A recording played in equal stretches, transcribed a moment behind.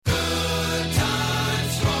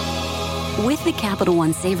With the Capital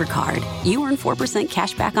One Savor Card, you earn 4%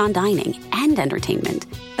 cash back on dining and entertainment.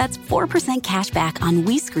 That's 4% cash back on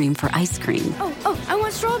We Scream for ice cream. Oh, I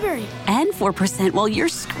want strawberry. And 4% while you're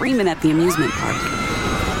screaming at the amusement park.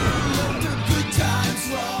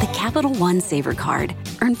 The Capital One Savor Card.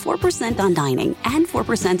 Earn 4% on dining and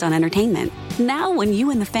 4% on entertainment. Now when you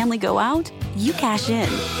and the family go out, you cash in.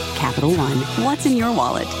 Capital One, what's in your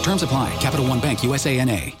wallet? Terms apply. Capital One Bank, USA,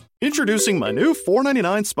 N.A. Introducing my new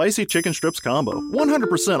 $4.99 Spicy Chicken Strips Combo.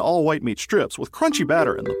 100% all-white meat strips with crunchy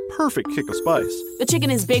batter and the perfect kick of spice. The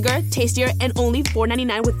chicken is bigger, tastier, and only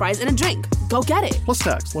 $4.99 with fries and a drink. Go get it. Plus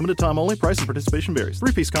tax. Limited time only. Price and participation varies.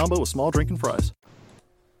 3-piece combo with small drink and fries.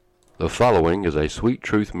 The following is a Sweet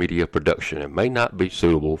Truth Media production and may not be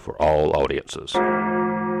suitable for all audiences.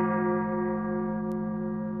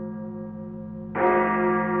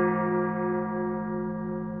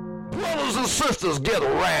 Brothers and sisters, get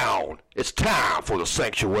around. It's time for the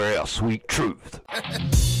Sanctuary of Sweet Truth.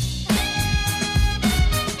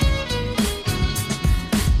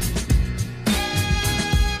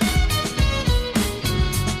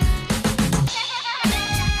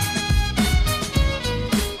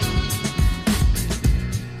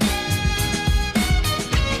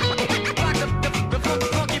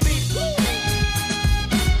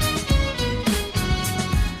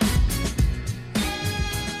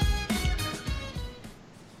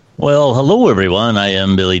 Well, hello, everyone. I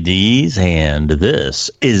am Billy Dees, and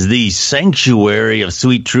this is the Sanctuary of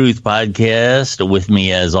Sweet Truth podcast. With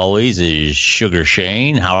me, as always, is Sugar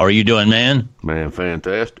Shane. How are you doing, man? Man,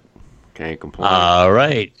 fantastic. Can't complain. All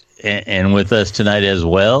right. And with us tonight as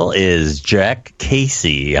well is Jack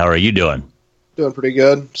Casey. How are you doing? Doing pretty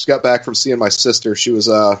good. Just got back from seeing my sister. She was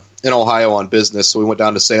in Ohio on business, so we went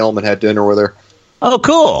down to Salem and had dinner with her. Oh,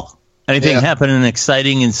 cool. Anything happening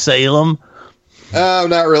exciting in Salem?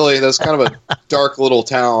 Not really. That's kind of a dark little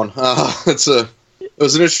town. It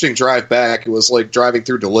was an interesting drive back. It was like driving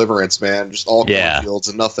through Deliverance, man. Just all cornfields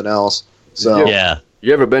and nothing else. So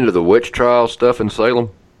You ever been to the witch trial stuff in Salem?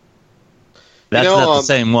 That's not the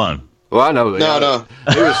same one. Well, I know. No.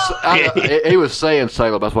 He was saying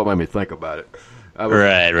Salem. That's what made me think about it.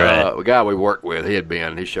 Right. The guy we worked with,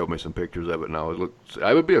 he showed me some pictures of it, and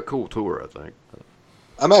it would be a cool tour, I think.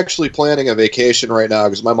 I'm actually planning a vacation right now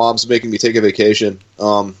because my mom's making me take a vacation.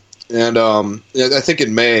 I think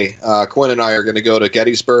in May, Quinn and I are going to go to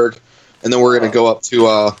Gettysburg, and then we're going to go up to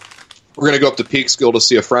Peekskill to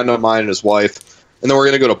see a friend of mine and his wife, and then we're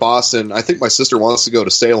going to go to Boston. I think my sister wants to go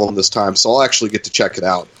to Salem this time, so I'll actually get to check it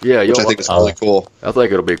out. Yeah, which I think is really cool. I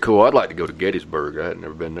think it'll be cool. I'd like to go to Gettysburg. I had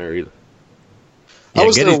never been there either.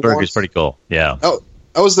 Yeah, Gettysburg is pretty cool. Yeah.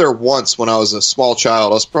 I was there once when I was a small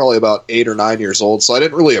child. I was probably about 8 or 9 years old, so I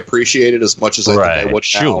didn't really appreciate it as much as I think I would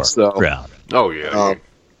now. So. Yeah. Oh, yeah.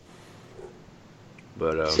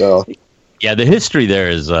 The history there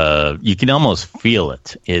is, you can almost feel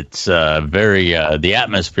it. It's the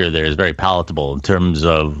atmosphere there is very palatable in terms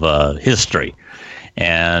of history.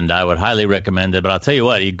 And I would highly recommend it. But I'll tell you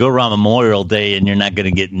what, you go around Memorial Day and you're not going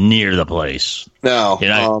to get near the place.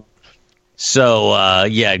 No.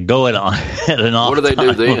 Go at an off. What do they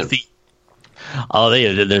do then?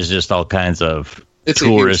 There's just all kinds of tourists. It's a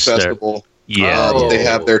huge festival. Yeah, they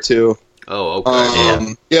have there too. Oh,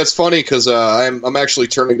 okay. It's funny because I'm actually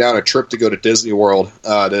turning down a trip to go to Disney World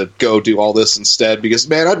to go do all this instead. Because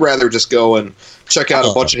man, I'd rather just go and check out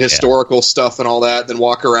a bunch of historical stuff and all that than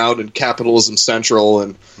walk around in Capitalism Central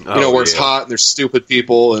and where it's hot and there's stupid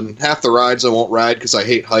people and half the rides I won't ride because I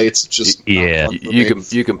hate heights. It's just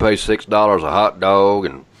you can pay $6 a hot dog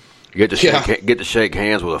and get to shake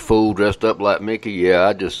hands with a fool dressed up like Mickey. Yeah,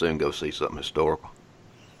 I'd just soon go see something historical.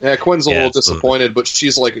 Yeah, Quinn's a little disappointed, but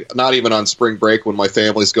she's like not even on spring break when my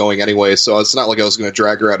family's going anyway, so it's not like I was going to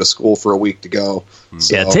drag her out of school for a week to go.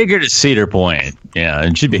 So. Yeah, take her to Cedar Point. Yeah,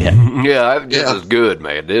 and she'd be happy. This is good,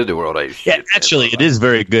 man. Disney World ain't shit. Yeah, actually, it is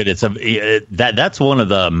very good. That's one of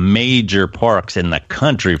the major parks in the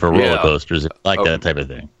country for roller coasters, that type of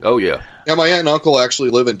thing. Oh, yeah. Yeah, my aunt and uncle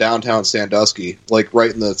actually live in downtown Sandusky, like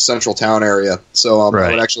right in the central town area. So I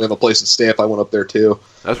would actually have a place to stay if I went up there too.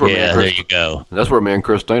 That's where there you go. That's where me and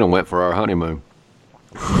Christina went for our honeymoon.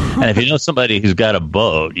 And if you know somebody who's got a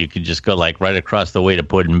boat, you can just go like right across the way to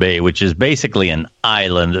Puddin Bay, which is basically an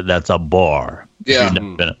island that's a bar. Yeah,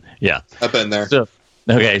 I've been there. So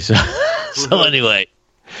anyway,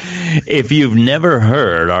 If you've never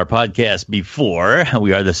heard our podcast before,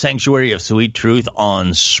 we are the Sanctuary of Sweet Truth on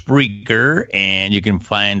Spreaker, and you can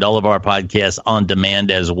find all of our podcasts on demand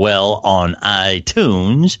as well on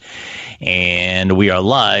iTunes. And we are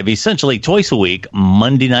live essentially twice a week,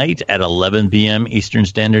 Monday night at 11 p.m. Eastern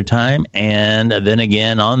Standard Time, and then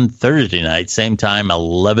again on Thursday night, same time,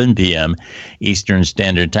 11 p.m. Eastern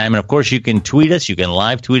Standard Time. And of course, you can tweet us. You can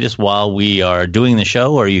live tweet us while we are doing the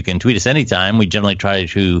show, or you can tweet us anytime. We generally try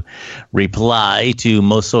to reply to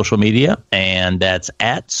most social media, and that's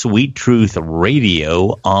at Sweet Truth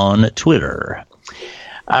Radio on Twitter.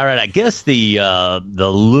 All right, I guess the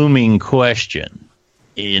looming question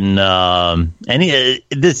in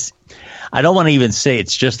this, I don't want to even say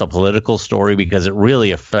it's just a political story because it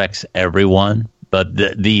really affects everyone. But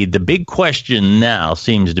the big question now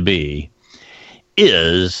seems to be,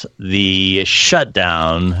 is the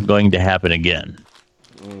shutdown going to happen again?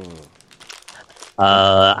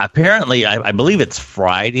 Apparently, I believe it's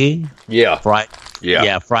Friday. Yeah.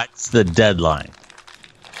 Yeah, Friday's the deadline.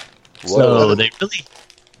 Whoa. So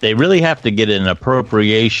they really have to get an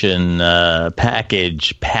appropriation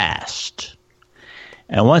package passed.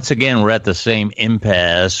 And once again, we're at the same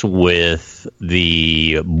impasse with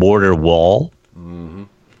the border wall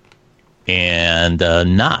and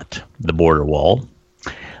not the border wall.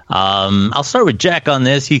 I'll start with Jack on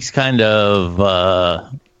this. He's kind of,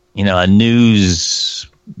 a news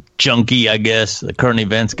junkie, I guess, the current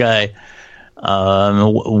events guy.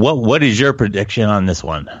 What is your prediction on this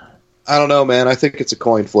one? I don't know, man. I think it's a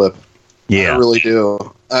coin flip. Yeah. I really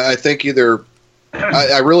do. I think either...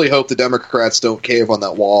 I really hope the Democrats don't cave on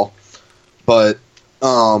that wall. But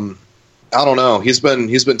I don't know. He's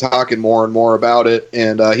been talking more and more about it,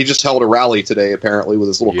 and he just held a rally today, apparently, with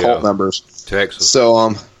his little cult members. Texas.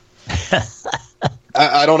 So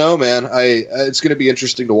I don't know, man. It's going to be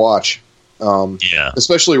interesting to watch.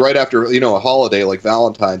 Especially right after a holiday like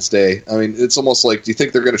Valentine's Day. I mean, it's almost like, do you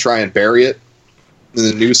think they're going to try and bury it in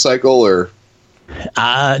the news cycle, or?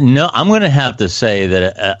 No, I'm going to have to say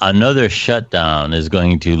that another shutdown is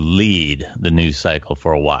going to lead the news cycle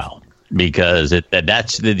for a while, because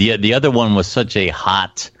that's the other one was such a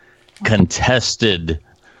hot, contested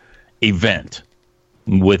event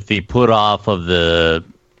with the put off of the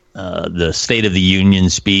State of the Union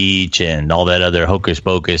speech and all that other hocus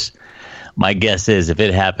pocus. My guess is if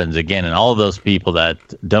it happens again, and all those people that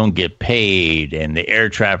don't get paid and the air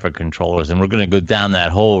traffic controllers, and we're going to go down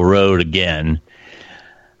that whole road again,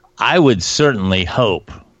 I would certainly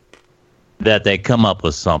hope that they come up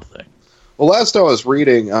with something. Well, last I was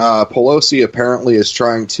reading, Pelosi apparently is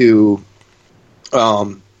trying to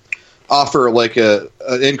offer like an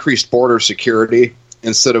increased border security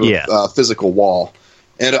instead of a physical wall.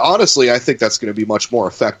 And honestly, I think that's going to be much more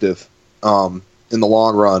effective in the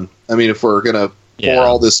long run. I mean, if we're going to pour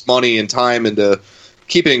all this money and time into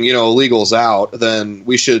keeping, illegals out, then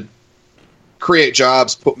we should create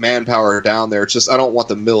jobs, put manpower down there. It's just, I don't want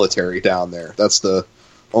the military down there. That's the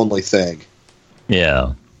only thing.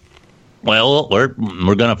 Yeah. Well, we're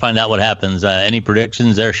going to find out what happens. Any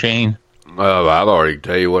predictions there, Shane? I've already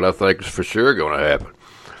tell you what I think is for sure going to happen.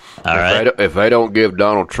 All right. If they don't give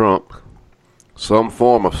Donald Trump some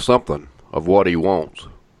form of something of what he wants,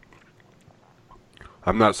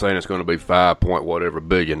 I'm not saying it's going to be $5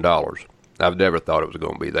 billion. I've never thought it was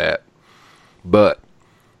going to be that. But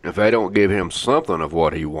if they don't give him something of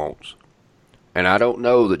what he wants, and I don't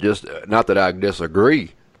know that not that I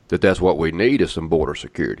disagree that that's what we need is some border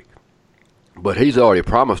security, but he's already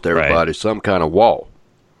promised everybody some kind of wall.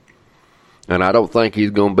 And I don't think he's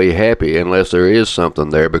going to be happy unless there is something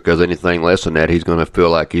there, because anything less than that, he's going to feel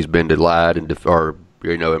like he's been lied and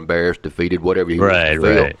embarrassed, defeated, whatever he wants to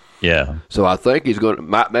feel. Right. Yeah. So I think he's going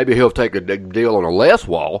to, maybe he'll take a deal on a less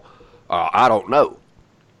wall. I don't know.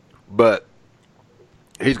 But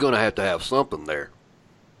he's going to have something there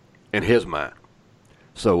in his mind.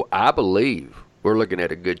 So I believe we're looking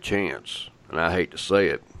at a good chance, and I hate to say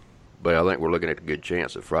it, but I think we're looking at a good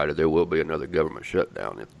chance that Friday there will be another government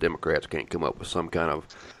shutdown if the Democrats can't come up with some kind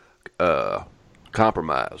of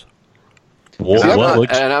compromise.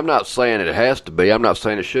 And I'm not saying it has to be. I'm not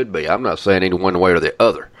saying it should be. I'm not saying any one way or the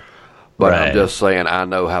other. But I'm just saying I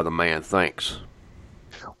know how the man thinks.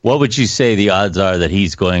 What would you say the odds are that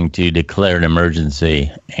he's going to declare an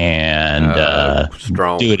emergency and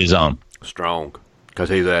do it his own? Strong, because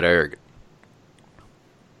he's that arrogant.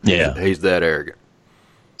 Yeah. He's that arrogant.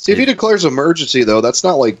 See, if he declares emergency, though, that's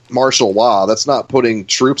not like martial law. That's not putting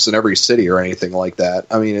troops in every city or anything like that.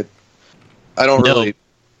 I mean, really...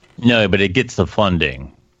 No, but it gets the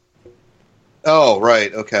funding. Oh,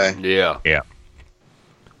 right. Okay. Yeah. Yeah.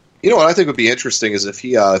 You know what I think would be interesting is if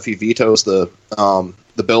he vetoes the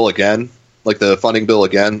the bill again, like the funding bill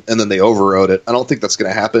again, and then they overrode it. I don't think that's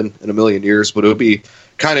going to happen in a million years, but it would be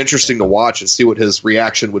kind of interesting to watch and see what his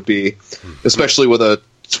reaction would be, especially with a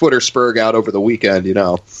Twitter spurg out over the weekend,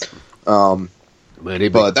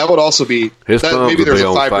 but that would also be maybe there's a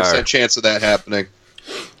 5% chance of that happening.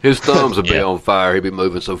 His thumbs would be on fire. He'd be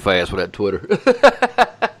moving so fast with that Twitter.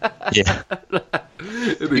 Yeah.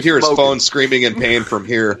 You hear his phone screaming in pain from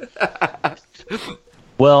here.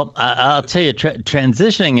 Well, I'll tell you,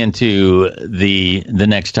 transitioning into the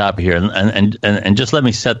next topic here, and just let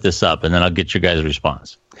me set this up, and then I'll get your guys'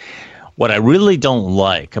 response. What I really don't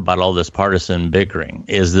like about all this partisan bickering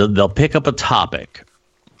is that they'll pick up a topic,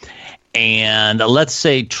 and let's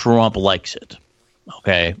say Trump likes it,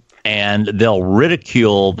 okay, and they'll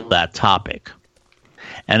ridicule that topic.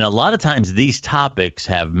 And a lot of times these topics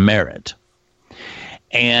have merit.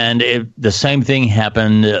 And the same thing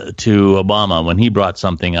happened to Obama when he brought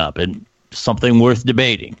something up, and something worth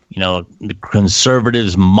debating. The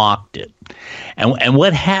conservatives mocked it. And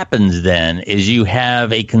what happens then is you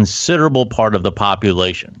have a considerable part of the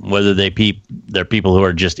population, whether they're people who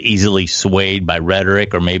are just easily swayed by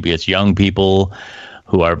rhetoric, or maybe it's young people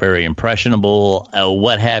who are very impressionable,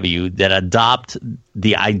 what have you, that adopt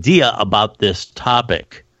the idea about this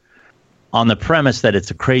topic on the premise that it's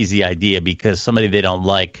a crazy idea because somebody they don't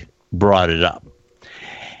like brought it up.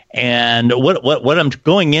 And what I'm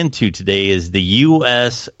going into today is the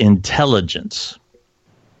U.S. intelligence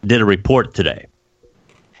did a report today.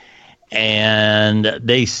 And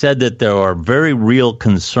they said that there are very real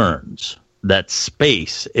concerns that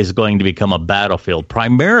space is going to become a battlefield,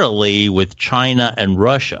 primarily with China and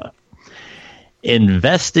Russia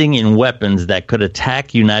investing in weapons that could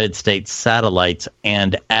attack United States satellites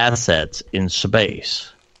and assets in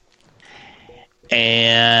space.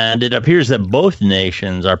 And it appears that both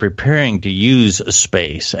nations are preparing to use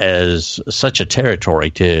space as such a territory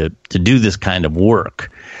to do this kind of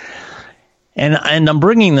work. And I'm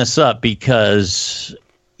bringing this up because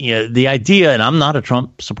the idea, and I'm not a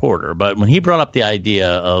Trump supporter, but when he brought up the idea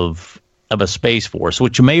of a space force,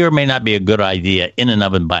 which may or may not be a good idea in and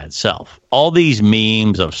of and by itself. All these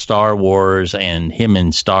memes of Star Wars and him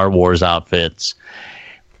in Star Wars outfits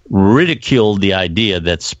ridiculed the idea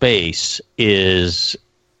that space is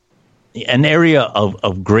an area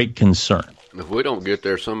of great concern. If we don't get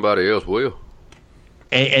there, somebody else will.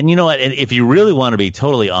 And you know what? If you really want to be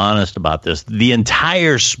totally honest about this, the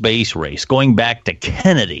entire space race, going back to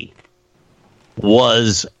Kennedy,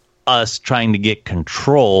 was us trying to get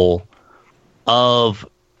control of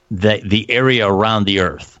the area around the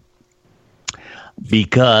Earth,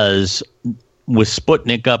 because with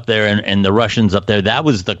Sputnik up there and the Russians up there, that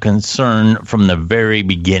was the concern from the very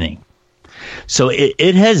beginning. So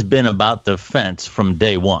it has been about defense from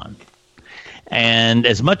day one. And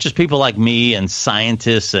as much as people like me and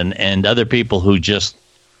scientists and other people who just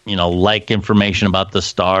like information about the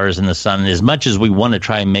stars and the sun, as much as we want to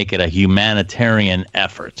try and make it a humanitarian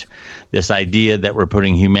effort, this idea that we're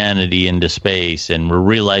putting humanity into space and we're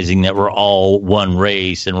realizing that we're all one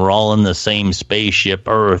race and we're all in the same spaceship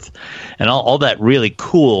Earth and all that really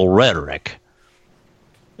cool rhetoric,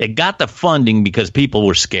 it got the funding because people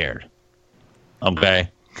were scared. Okay?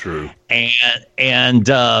 True. And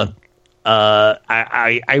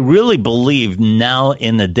I really believe now,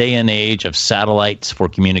 in the day and age of satellites for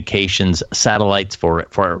communications, satellites for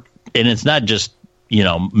and it's not just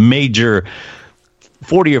major.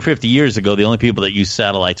 40 or 50 years ago, the only people that used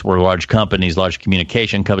satellites were large companies, large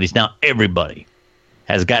communication companies. Now everybody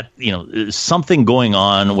has got something going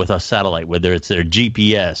on with a satellite, whether it's their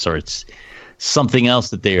GPS or it's something else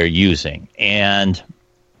that they are using, and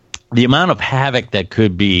the amount of havoc that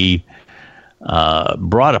could be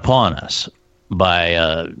brought upon us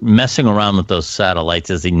by messing around with those satellites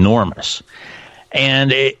is enormous.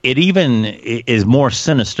 And it even is more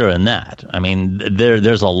sinister than that. I mean,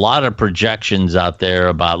 there's a lot of projections out there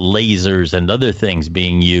about lasers and other things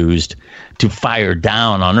being used to fire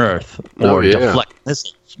down on Earth or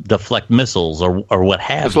deflect missiles or what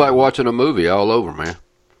have you. It's like watching a movie all over, man.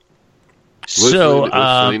 We've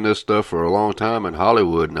seen this stuff for a long time in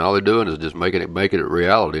Hollywood, and all they're doing is just making it a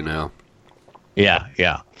reality now.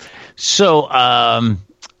 Yeah. So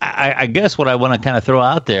I guess what I want to kind of throw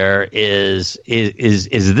out there is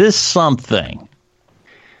this something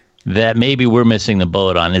that maybe we're missing the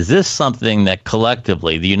boat on? Is this something that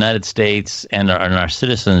collectively the United States and our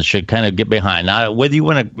citizens should kind of get behind? Now, whether you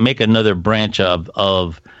want to make another branch of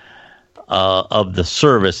the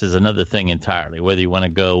service is another thing entirely. Whether you want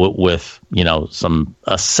to go with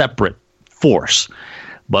a separate force.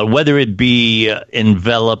 But whether it be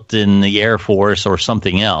enveloped in the Air Force or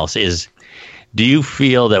something else, is do you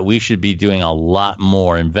feel that we should be doing a lot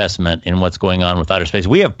more investment in what's going on with outer space?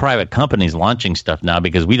 We have private companies launching stuff now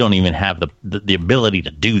because we don't even have the ability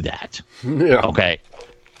to do that. Yeah. Okay.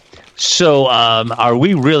 So are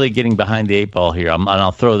we really getting behind the 8 ball here? And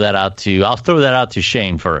I'll throw that out to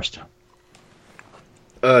Shane first.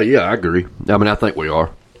 Yeah, I agree. I mean, I think we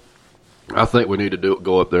are. I think we need to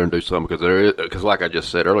go up there and do something because like I just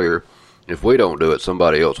said earlier, if we don't do it,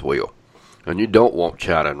 somebody else will. And you don't want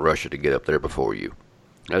China and Russia to get up there before you.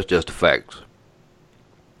 That's just a fact.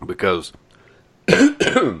 Because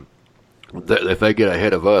if they get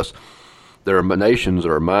ahead of us, there are nations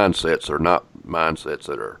or mindsets are not mindsets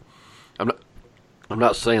that are. I'm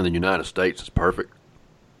not saying the United States is perfect.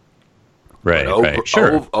 Right.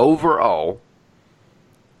 Sure. Overall,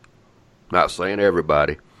 not saying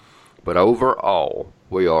everybody, but overall,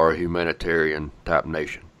 we are a humanitarian type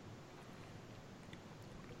nation.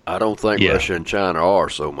 I don't think Russia and China are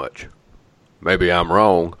so much. Maybe I'm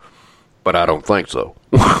wrong, but I don't think so.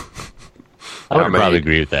 I would probably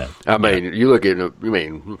agree with that. I mean, you look at it,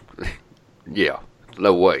 yeah,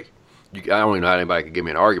 no way. I don't even know how anybody could give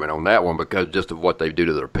me an argument on that one because just of what they do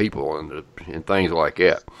to their people and things like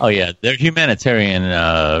that. Oh, yeah. Their humanitarian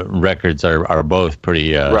records are both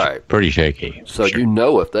pretty shaky. So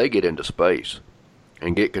sure. If they get into space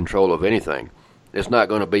and get control of anything, it's not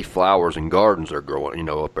going to be flowers and gardens they're growing,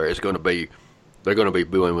 up there. It's going to be, they're going to be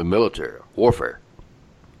doing with military warfare.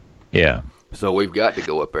 Yeah. So we've got to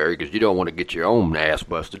go up there because you don't want to get your own ass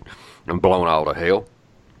busted and blown all to hell.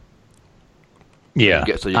 Yeah.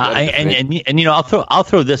 I'll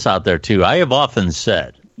throw this out there too. I have often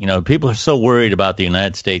said, people are so worried about the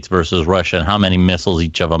United States versus Russia and how many missiles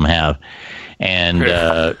each of them have, and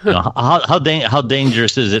how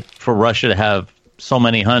dangerous is it for Russia to have so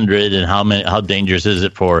many hundred, and how dangerous is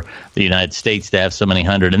it for the United States to have so many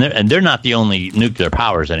hundred? And they're not the only nuclear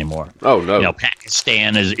powers anymore. Oh no,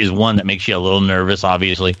 Pakistan is one that makes you a little nervous,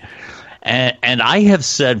 obviously. And I have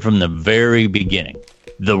said from the very beginning,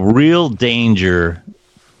 the real danger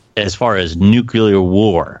as far as nuclear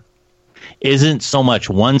war isn't so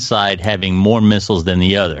much one side having more missiles than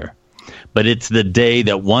the other, but it's the day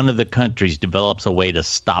that one of the countries develops a way to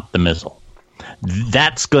stop the missile.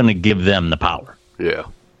 That's going to give them the power. Yeah.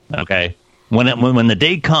 Okay. When the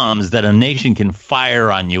day comes that a nation can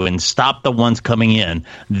fire on you and stop the ones coming in,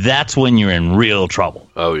 that's when you're in real trouble.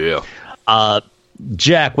 Oh, yeah.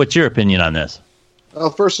 Jack, what's your opinion on this?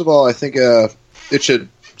 Well, first of all, I think it should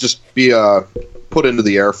just be put into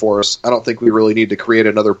the Air Force. I don't think we really need to create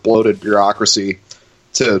another bloated bureaucracy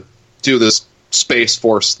to do this Space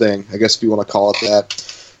Force thing, I guess if you want to call it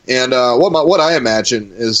that. And what I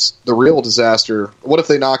imagine is the real disaster. What if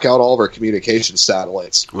they knock out all of our communication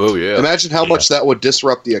satellites? Oh, yeah. Imagine how much that would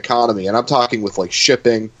disrupt the economy. And I'm talking with,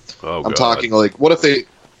 shipping. Oh, I'm talking, what if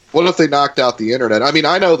they knocked out the internet? I mean,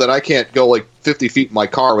 I know that I can't go, 50 feet in my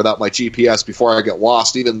car without my GPS before I get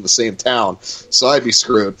lost, even in the same town. So I'd be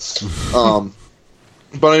screwed.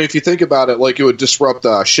 But I mean, if you think about it, it would disrupt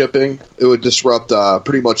shipping. It would disrupt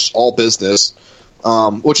pretty much all business.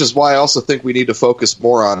 Which is why I also think we need to focus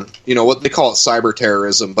more on, what they call it cyber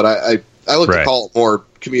terrorism, but I like to call it more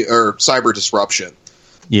cyber disruption.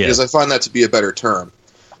 Yeah. Because I find that to be a better term.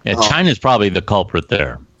 Yeah, China's probably the culprit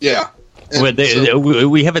there. Yeah.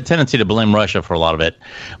 We have a tendency to blame Russia for a lot of it,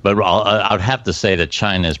 but I would have to say that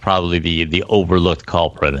China is probably the overlooked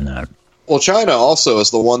culprit in that. Well, China also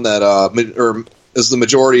is the one that is the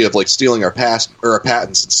majority of stealing our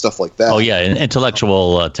patents and stuff like that. Oh yeah,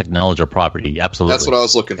 intellectual technology property, absolutely. That's what I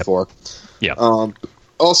was looking for. Yeah.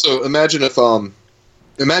 Also, imagine if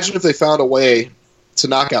they found a way to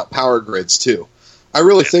knock out power grids too. I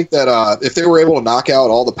really think that if they were able to knock out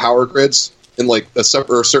all the power grids in a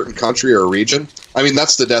certain country or a region, I mean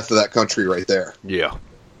that's the death of that country right there. Yeah.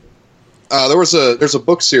 There's a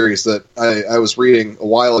book series that I was reading a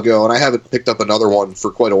while ago, and I haven't picked up another one for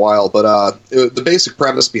quite a while, but the basic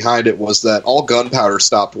premise behind it was that all gunpowder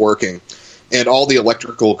stopped working, and all the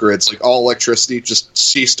electrical grids, all electricity, just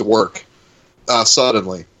ceased to work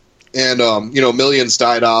suddenly. And, millions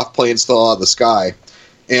died off, planes fell out of the sky,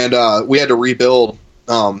 and we had to rebuild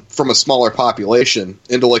from a smaller population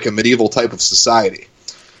into a medieval type of society.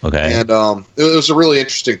 Okay. And it was a really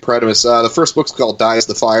interesting premise. The first book's called Dies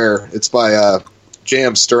the Fire. It's by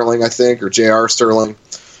J.M. Sterling, I think, or J.R. Sterling.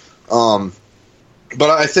 But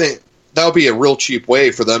I think that would be a real cheap way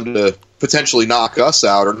for them to potentially knock us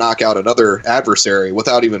out or knock out another adversary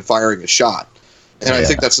without even firing a shot. And I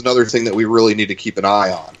think that's another thing that we really need to keep an eye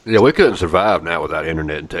on. Yeah, we couldn't survive now without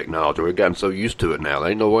internet and technology. We've gotten so used to it now. There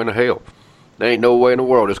ain't no way in the hell. There ain't no way in the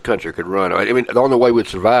world this country could run. I mean, the only way we'd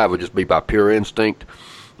survive would just be by pure instinct.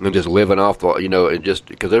 And just living off the, and just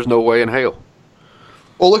because there's no way in hell.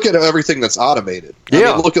 Well, look at everything that's automated.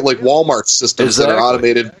 Yeah. I mean, look at like Walmart systems that are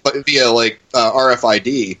automated via like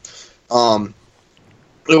RFID.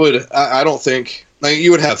 It would. I don't think. Like,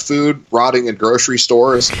 you would have food rotting in grocery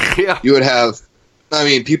stores. Yeah. You would have. I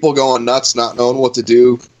mean, people going nuts, not knowing what to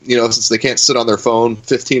do. Since they can't sit on their phone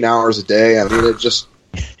 15 hours a day. I mean, it just.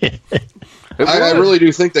 I really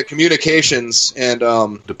do think that communications and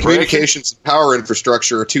communications and power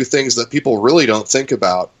infrastructure are two things that people really don't think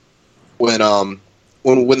about when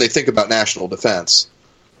they think about national defense.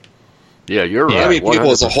 Yeah, you're right. I mean, people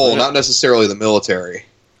 100%. as a whole, not necessarily the military.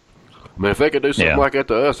 I mean, if they could do something like that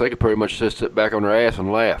to us, they could pretty much just sit back on their ass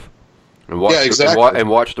and laugh and watch. And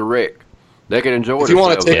watch the wreck. They can enjoy it. If you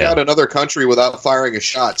want to take out another country without firing a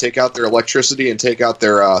shot, take out their electricity and take out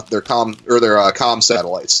their comm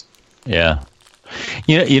satellites. Yeah.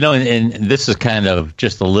 And this is kind of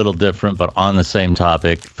just a little different, but on the same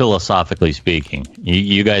topic, philosophically speaking.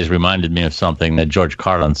 You guys reminded me of something that George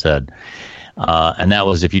Carlin said, and that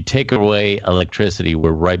was, if you take away electricity,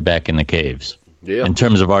 we're right back in the caves. Yeah. In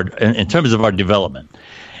terms of our development,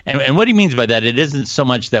 and what he means by that, it isn't so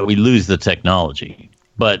much that we lose the technology,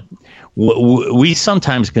 but we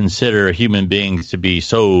sometimes consider human beings to be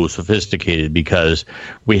so sophisticated because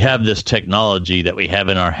we have this technology that we have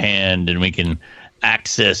in our hand, and we can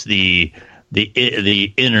access the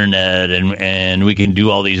internet, and we can do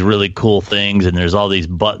all these really cool things, and there's all these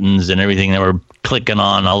buttons and everything that we're clicking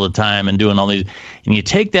on all the time and doing all these, and you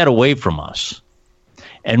take that away from us.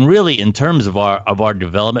 And really, in terms of our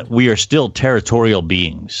development, we are still territorial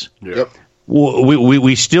beings. Yep.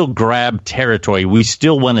 We still grab territory. We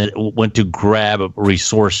still want to grab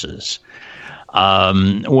resources.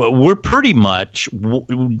 We're pretty much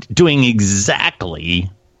doing exactly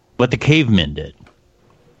what the cavemen did.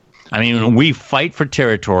 I mean, we fight for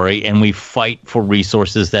territory, and we fight for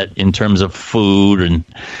resources that, in terms of food and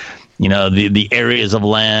the areas of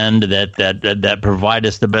land that provide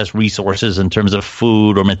us the best resources in terms of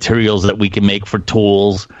food or materials that we can make for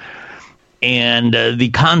tools. And the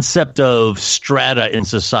concept of strata in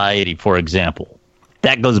society, for example,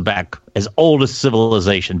 that goes back as old as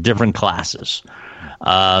civilization, different classes.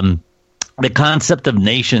 The concept of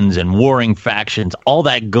nations and warring factions, all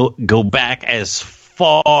that go back as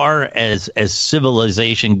far as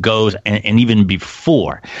civilization goes, and even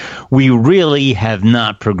before. We really have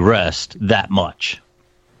not progressed that much.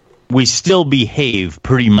 We still behave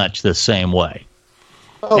pretty much the same way.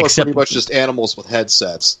 Oh, it's pretty much just animals with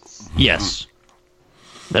headsets. Yes.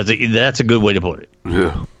 That's a good way to put it.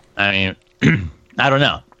 Yeah. I mean, I don't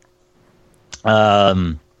know.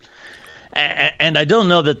 And I don't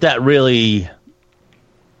know that really...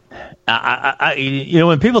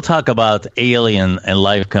 when people talk about alien and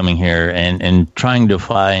life coming here and trying to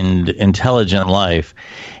find intelligent life,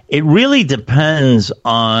 it really depends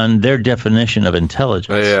on their definition of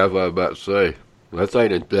intelligence. Yeah, I was about to say.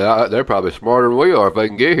 They're probably smarter than we are if they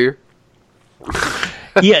can get here.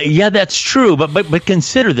 yeah, that's true. But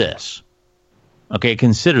consider this. Okay,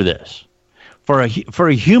 consider this. For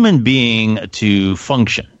a human being to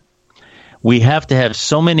function, we have to have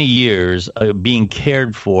so many years being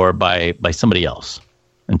cared for by somebody else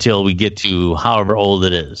until we get to however old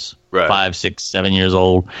it is. Right. 5, 6, 7 years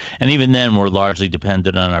old. And even then, we're largely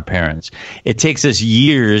dependent on our parents. It takes us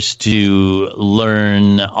years to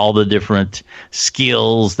learn all the different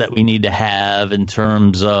skills that we need to have in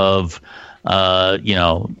terms of,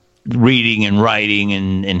 reading and writing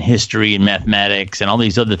and history and mathematics and all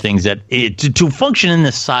these other things that to function in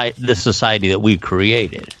this society that we've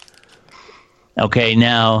created. Okay,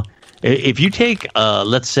 now, if you take,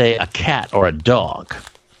 let's say, a cat or a dog,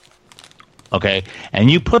 okay, and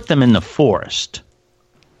you put them in the forest,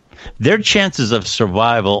 their chances of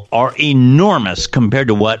survival are enormous compared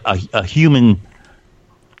to what a human,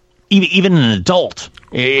 even an adult,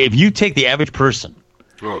 if you take the average person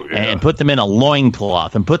and put them in a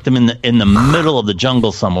loincloth and put them in the middle of the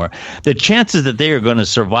jungle somewhere, the chances that they are going to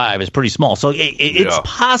survive is pretty small. So it's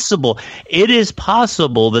possible. It is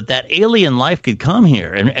possible that alien life could come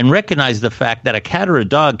here and recognize the fact that a cat or a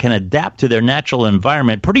dog can adapt to their natural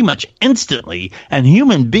environment pretty much instantly, and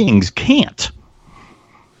human beings can't.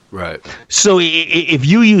 Right. So if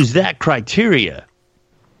you use that criteria,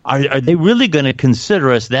 are they really going to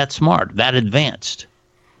consider us that smart, that advanced?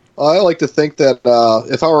 I like to think that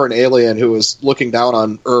if I were an alien who was looking down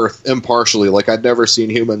on Earth impartially, like I'd never seen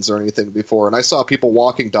humans or anything before, and I saw people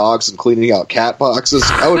walking dogs and cleaning out cat boxes,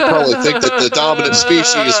 I would probably think that the dominant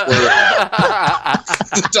species were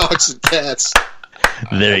dogs and cats.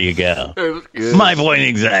 There you go. My point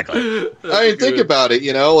exactly. I mean, think about it.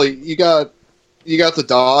 You got you got the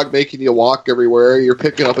dog making you walk everywhere. You're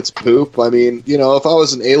picking up its poop. I mean, if I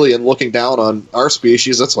was an alien looking down on our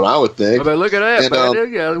species, that's what I would think. I mean, look at that, man.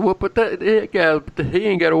 He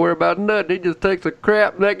ain't got to worry about nothing. He just takes a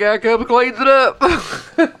crap, and that guy comes and cleans it up.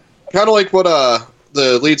 Kind of like what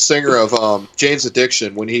the lead singer of Jane's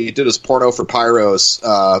Addiction, when he did his Porno for Pyros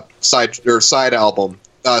side album,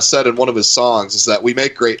 said in one of his songs, is that we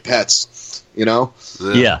make great pets,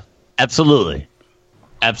 Yeah, absolutely.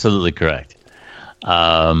 Absolutely correct.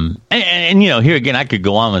 And here again, I could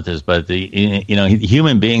go on with this, but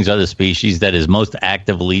human beings are the species that is most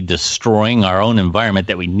actively destroying our own environment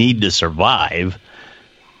that we need to survive.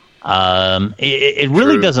 It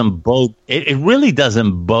really doesn't bode. It really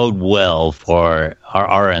doesn't bode well for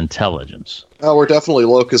our intelligence. Oh, we're definitely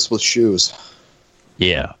locusts with shoes.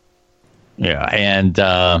 Yeah, and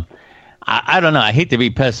I don't know. I hate to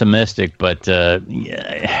be pessimistic, but I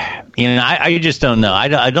just don't know.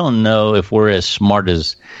 I don't know if we're as smart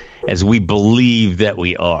as we believe that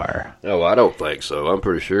we are. No, I don't think so. I'm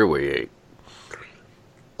pretty sure we ain't.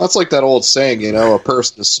 That's like that old saying, a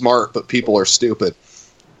person is smart, but people are stupid.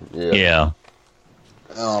 Yeah.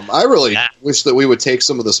 I really wish that we would take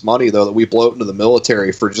some of this money, though, that we bloat into the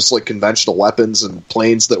military for just like conventional weapons and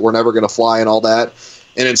planes that we're never going to fly and all that,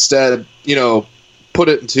 and instead, put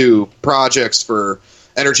it into projects for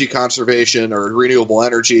energy conservation or renewable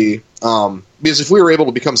energy. Because if we were able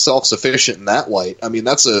to become self-sufficient in that light, I mean,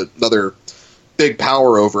 that's another big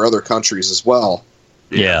power over other countries as well.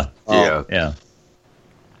 Yeah. I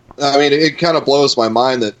mean, it kind of blows my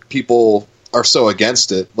mind that people are so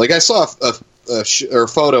against it. Like, I saw a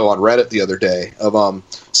photo on Reddit the other day of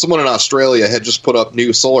someone in Australia had just put up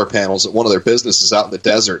new solar panels at one of their businesses out in the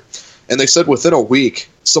desert. And they said within a week,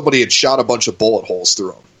 somebody had shot a bunch of bullet holes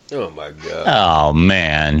through them. Oh, my God. Oh,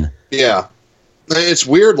 man. Yeah. It's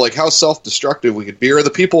weird, like, how self-destructive we could be. Or the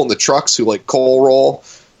people in the trucks who, like, coal roll,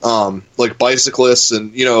 like bicyclists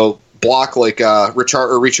and, block, like,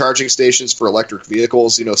 recharging stations for electric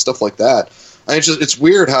vehicles, stuff like that. I mean, it's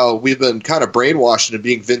weird how we've been kind of brainwashed into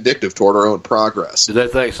being vindictive toward our own progress. Did they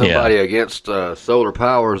think somebody against solar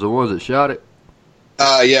power is the ones that shot it?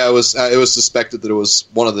 Yeah, it was suspected that it was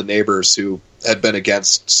one of the neighbors who had been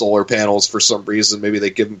against solar panels for some reason. Maybe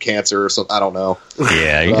they give them cancer or something. I don't know.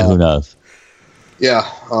 Yeah, who knows? Yeah.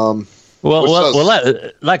 Well,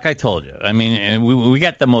 like I told you, I mean, we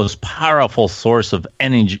got the most powerful source of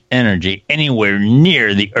energy anywhere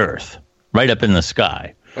near the Earth, right up in the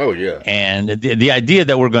sky. Oh, yeah. And the idea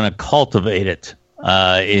that we're going to cultivate it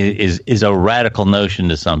is a radical notion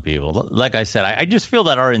to some people. Like I said, I just feel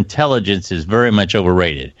that our intelligence is very much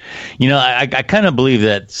overrated. I kind of believe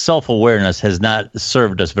that self-awareness has not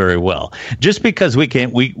served us very well. Just because we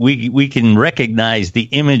can recognize the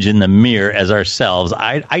image in the mirror as ourselves,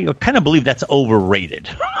 I kind of believe that's overrated.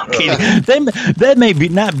 Okay, that may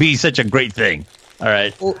not be such a great thing. All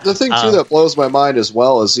right. Well, the thing too that blows my mind as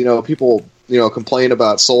well is people complain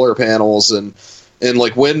about solar panels and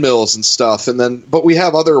like windmills and stuff, but we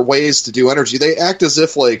have other ways to do energy. They act as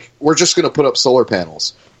if like we're just going to put up solar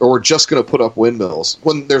panels or we're just going to put up windmills,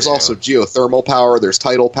 when there's also geothermal power, there's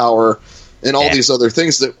tidal power, and all these other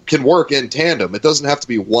things that can work in tandem. It doesn't have to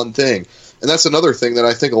be one thing. And that's another thing that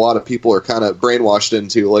I think a lot of people are kind of brainwashed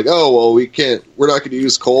into, like, oh, well, we're not going to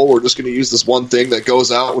use coal, we're just going to use this one thing that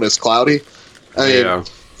goes out when it's cloudy. I mean,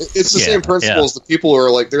 it's the same principle as the people who are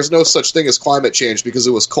like, there's no such thing as climate change because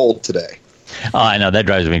it was cold today. Oh, I know. That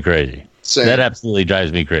drives me crazy. Same. That absolutely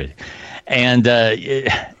drives me crazy. And,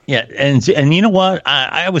 and you know what?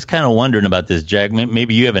 I was kind of wondering about this, Jack.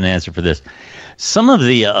 Maybe you have an answer for this. Some of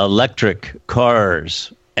the electric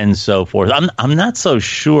cars and so forth, I'm not so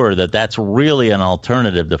sure that that's really an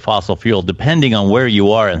alternative to fossil fuel, depending on where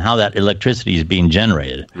you are and how that electricity is being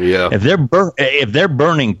generated. Yeah. If they're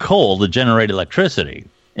burning coal to generate electricity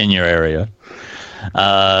in your area,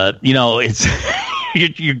 it's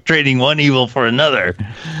you're trading one evil for another.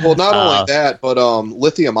 Well, not only that, but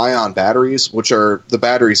lithium-ion batteries, which are the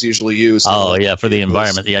batteries usually used. For the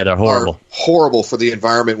environment. Yeah, they're horrible. Horrible for the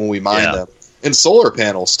environment when we mine them. And solar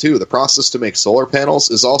panels, too. The process to make solar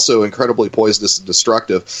panels is also incredibly poisonous and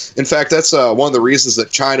destructive. In fact, that's one of the reasons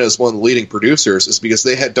that China is one of the leading producers, is because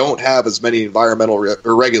they don't have as many environmental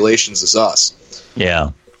regulations as us.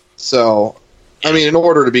 Yeah. So, I mean, in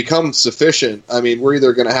order to become sufficient, I mean, we're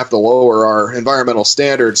either going to have to lower our environmental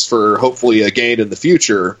standards for hopefully a gain in the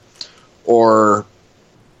future, or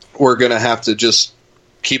we're going to have to just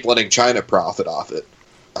keep letting China profit off it.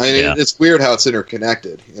 I mean, it's weird how it's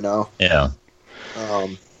interconnected, Yeah. A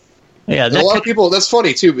lot of people, that's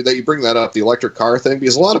funny too that you bring that up, the electric car thing,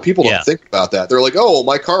 because a lot of people don't think about that. They're like, oh, well,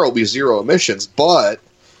 my car will be zero emissions, but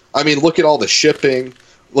I mean, look at all the shipping,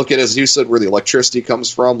 look at, as you said, where the electricity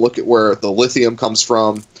comes from. Look at where the lithium comes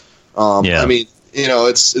from. I mean,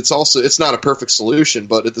 it's also, it's not a perfect solution,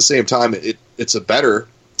 but at the same time, it's a better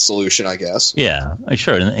solution, I guess. Yeah,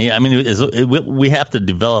 sure. I mean, we have to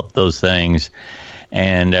develop those things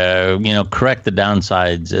and correct the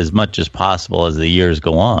downsides as much as possible as the years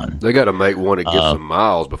go on. They got to make one that gets some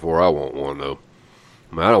miles before I want one, though.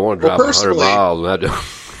 I mean, I don't want to drive 100 miles and I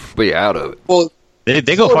just be out of it. Well, they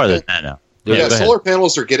go farther than that now. Yeah, solar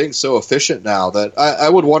panels are getting so efficient now that I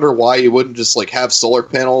would wonder why you wouldn't just have solar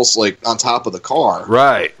panels on top of the car.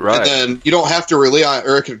 Right. And then you don't have to rely on,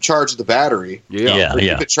 or it can charge the battery. Yeah.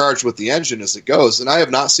 Keep it charged with the engine as it goes. And I have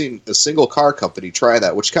not seen a single car company try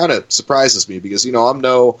that, which kind of surprises me because, I'm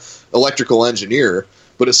no electrical engineer,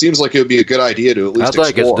 but it seems like it would be a good idea to at least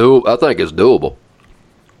explore. I think it's doable.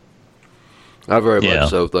 I very much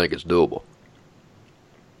so think it's doable.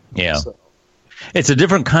 Yeah. It's a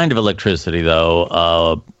different kind of electricity,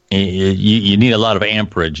 though. You need a lot of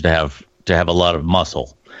amperage to have a lot of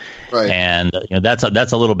muscle, right? And that's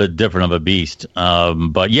a little bit different of a beast.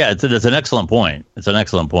 But yeah, it's an excellent point. It's an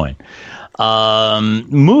excellent point.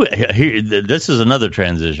 This is another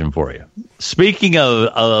transition for you. Speaking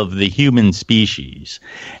of the human species,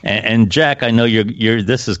 and Jack, I know you're.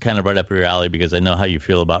 This is kind of right up your alley because I know how you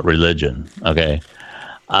feel about religion. Okay.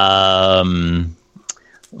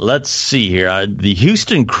 Let's see here. The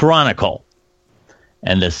Houston Chronicle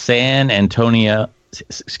and the San Antonio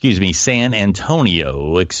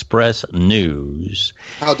Express News.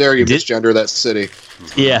 How dare you misgender that city?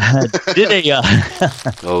 Yeah, did a.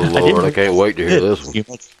 Oh Lord, I can't wait to hear this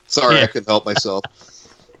one. Sorry, I couldn't help myself.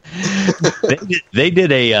 They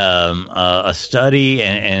did a study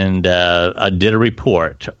and did a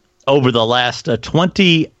report. Over the last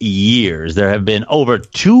 20 years, there have been over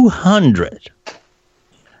 200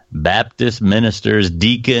 Baptist ministers,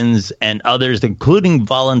 deacons, and others, including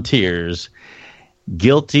volunteers,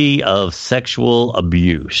 guilty of sexual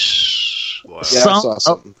abuse. Wow. Yeah, I saw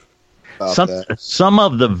something about that. Some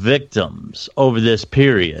of the victims over this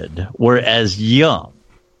period were as young.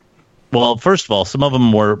 Well, first of all, some of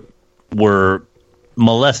them were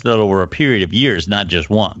molested over a period of years, not just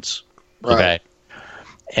once. Right. Okay.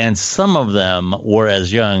 And some of them were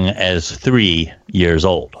as young as 3 years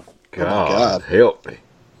old. God help me.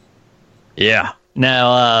 Yeah.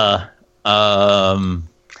 Now,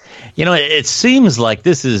 it seems like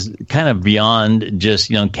this is kind of beyond just,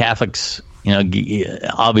 Catholics,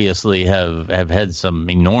 obviously have had some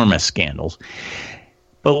enormous scandals.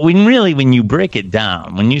 But when you break it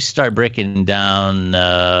down, when you start breaking down,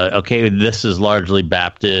 this is largely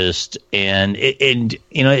Baptist, and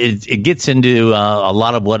it gets into a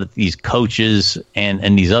lot of what these coaches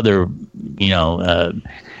and these other,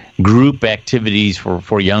 group activities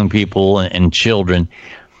for young people and children.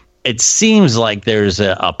 It seems like there's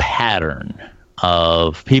a pattern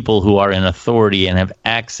of people who are in authority and have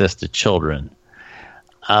access to children.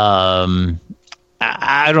 I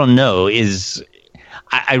don't know.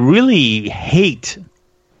 I really hate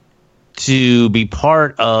to be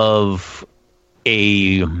part of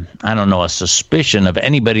a suspicion of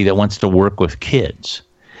anybody that wants to work with kids.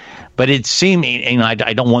 But it seems,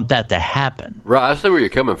 I don't want that to happen. Right, I see where you're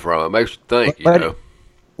coming from. It makes you think,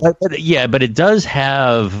 But it does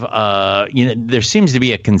have, there seems to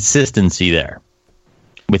be a consistency there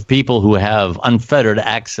with people who have unfettered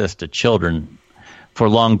access to children for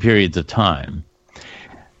long periods of time,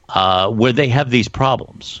 where they have these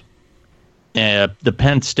problems. The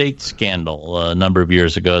Penn State scandal a number of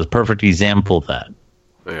years ago is a perfect example of that.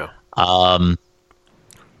 Yeah.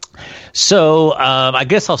 So I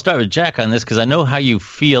guess I'll start with Jack on this because I know how you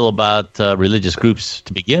feel about religious groups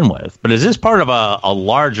to begin with. But is this part of a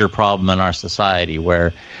larger problem in our society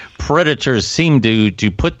where predators seem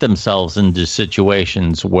to put themselves into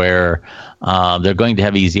situations where they're going to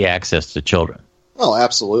have easy access to children? Oh,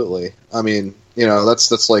 absolutely. I mean,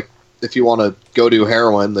 that's like if you want to go do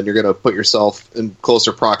heroin, then you're going to put yourself in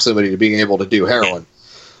closer proximity to being able to do heroin.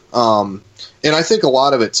 And I think a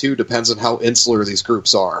lot of it, too, depends on how insular these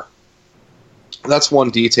groups are. That's one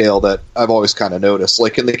detail that I've always kind of noticed.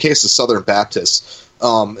 Like in the case of Southern Baptists,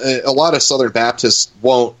 a lot of Southern Baptists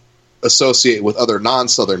won't associate with other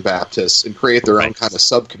non-Southern Baptists and create their own kind of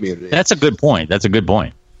sub-community. That's a good point.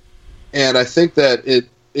 And I think that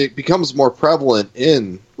it becomes more prevalent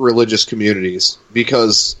in religious communities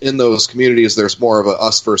because in those communities there's more of a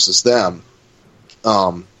us versus them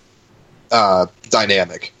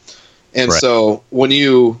dynamic. And so when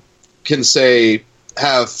you can say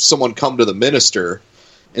have someone come to the minister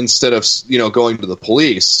instead of going to the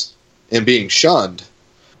police and being shunned,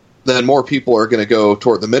 then more people are going to go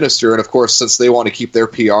toward the minister. And of course, since they want to keep their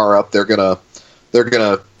PR up, they're going to they're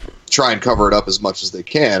going to try and cover it up as much as they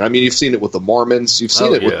can. I mean, you've seen it with the Mormons. You've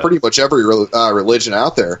seen it with pretty much every religion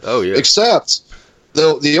out there. Oh, yeah. Except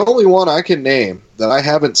the only one I can name that I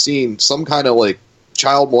haven't seen some kind of like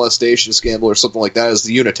child molestation scandal or something like that is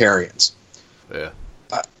the Unitarians. Yeah.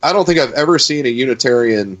 I don't think I've ever seen a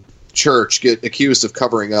Unitarian church get accused of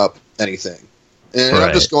covering up anything. And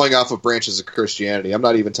I'm just going off of branches of Christianity. I'm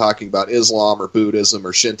not even talking about Islam or Buddhism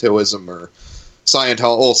or Shintoism or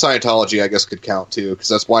Scientology. Well, Scientology, I guess, could count too, because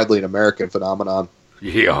that's widely an American phenomenon.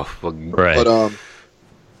 Yeah, right. But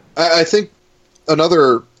I think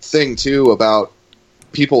another thing too about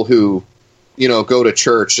people who, go to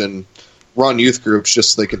church and run youth groups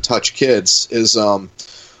just so they can touch kids is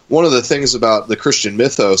one of the things about the Christian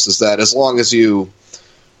mythos is that as long as you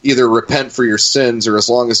either repent for your sins or as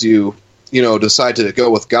long as you decide to go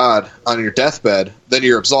with God on your deathbed, then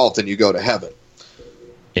you're absolved and you go to heaven.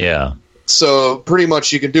 Yeah. So pretty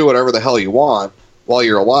much you can do whatever the hell you want while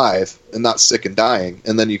you're alive and not sick and dying,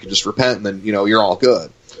 and then you can just repent and then, you're all good.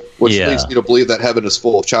 Which leads me to believe that heaven is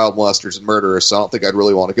full of child molesters and murderers, so I don't think I'd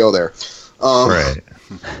really want to go there. Right.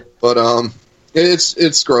 But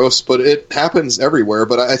it's gross, but it happens everywhere.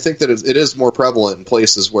 But I think that it is more prevalent in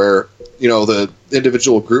places where, the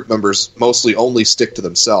individual group members mostly only stick to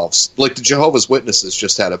themselves. Like the Jehovah's Witnesses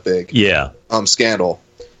just had a big scandal.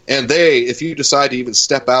 And if you decide to even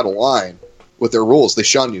step out of line with their rules, they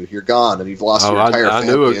shun you. You're gone, and you've lost your entire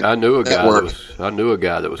family. I knew a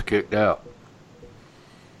guy that was kicked out.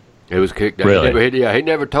 He was kicked out. Really? He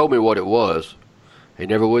never told me what it was. He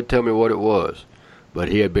never would tell me what it was. But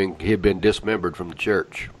he had been dismembered from the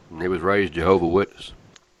church, and he was raised Jehovah's Witness.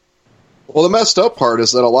 Well, the messed up part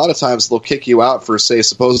is that a lot of times they'll kick you out for,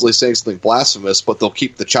 supposedly saying something blasphemous, but they'll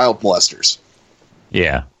keep the child molesters.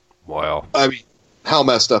 Yeah. Wow. I mean, how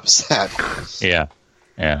messed up is that?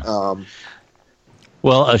 Yeah.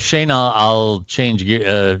 Well, Shane, I'll change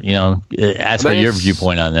gear. Ask for your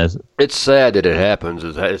viewpoint on this. It's sad that it happens.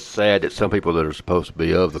 It's sad that some people that are supposed to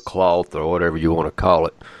be of the cloth or whatever you want to call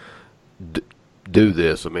it do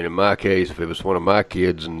this. I mean, in my case, if it was one of my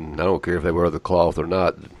kids, and I don't care if they were of the cloth or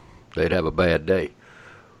not, they'd have a bad day.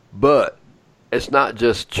 But it's not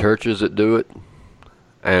just churches that do it.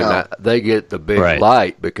 And they get the big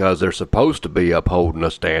light because they're supposed to be upholding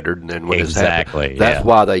a standard. And then when it's happening, that's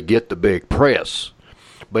why they get the big press.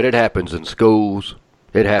 But it happens in schools.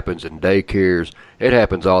 It happens in daycares. It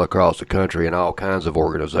happens all across the country in all kinds of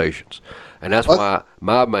organizations. And that's why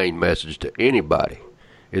my main message to anybody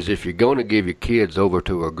is if you're going to give your kids over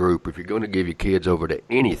to a group, if you're going to give your kids over to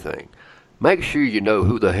anything, make sure you know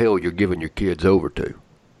who the hell you're giving your kids over to.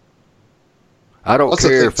 I don't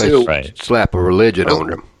care if they slap a religion on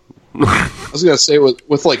them. I was going to say,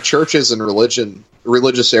 with like churches and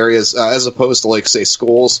religious areas, as opposed to like, say,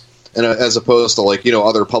 schools, and as opposed to like,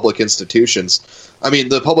 other public institutions. I mean,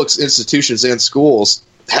 the public institutions and schools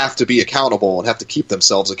have to be accountable and have to keep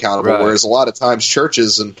themselves accountable, whereas a lot of times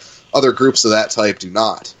churches and other groups of that type do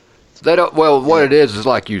not. They don't. Well, what it is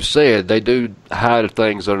like you said, they do hide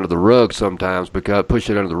things under the rug sometimes, push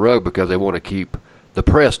it under the rug because they want to keep the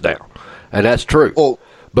press down, and that's true. Well,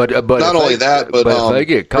 but not only that, but if they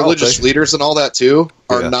get caught, religious leaders and all that too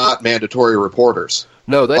are not mandatory reporters.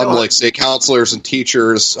 No, they don't. Unlike, say, counselors and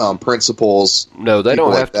teachers, principals. No, they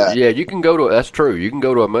don't have to. Yeah, you can go to. That's true. You can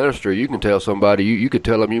go to a ministry. You can tell somebody. You could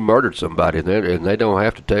tell them you murdered somebody, and they don't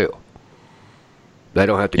have to tell. They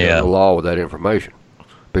don't have to go to the law with that information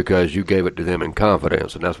because you gave it to them in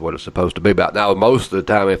confidence, and that's what it's supposed to be about. Now, most of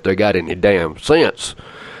the time, if they got any damn sense,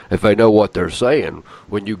 if they know what they're saying,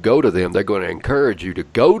 when you go to them, they're going to encourage you to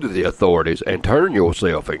go to the authorities and turn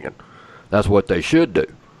yourself in. That's what they should do.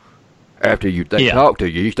 After they talk to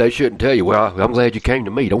you, they shouldn't tell you, well, I'm glad you came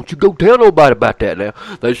to me. Don't you go tell nobody about that now.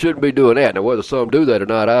 They shouldn't be doing that. Now, whether some do that or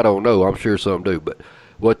not, I don't know. I'm sure some do. But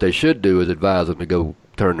what they should do is advise them to go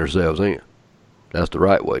turn themselves in. That's the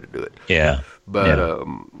right way to do it. Yeah. But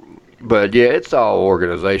it's all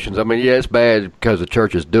organizations. I mean, it's bad because the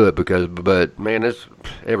churches do it but man, it's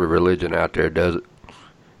every religion out there does it.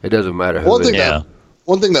 It doesn't matter who it is.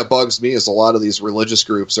 One thing that bugs me is a lot of these religious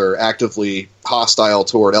groups are actively hostile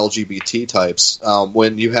toward LGBT types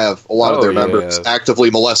when you have a lot of their members actively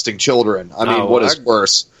molesting children. I mean, what is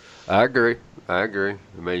worse? I agree. I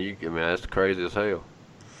mean, that's crazy as hell.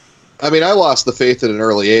 I mean, I lost the faith at an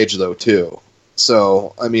early age, though, too.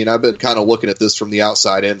 So, I mean, I've been kind of looking at this from the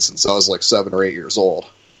outside in since I was like 7 or 8 years old.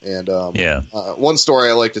 And one story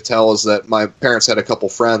I like to tell is that my parents had a couple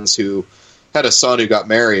friends who had a son who got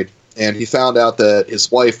married, and he found out that his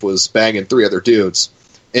wife was banging 3 other dudes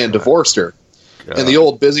and divorced her. God. And the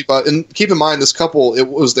old busybody, and keep in mind, this couple, it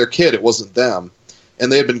was their kid, it wasn't them.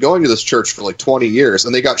 and they had been going to this church for like 20 years,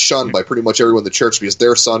 and they got shunned by pretty much everyone in the church because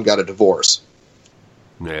their son got a divorce.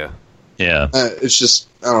 Yeah. Yeah. It's just,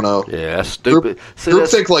 I don't know. Yeah, that's stupid.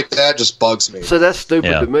 Groupthink like that just bugs me. So that's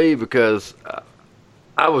stupid to me because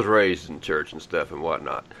I was raised in church and stuff and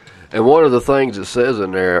whatnot. And one of the things it says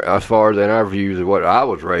in there, as far as in our views of what I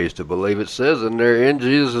was raised to believe, it says in there in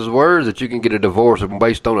Jesus' words that you can get a divorce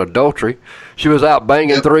based on adultery. She was out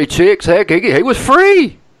banging 3 chicks. Heck, he was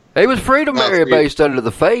free. He was free to marry based under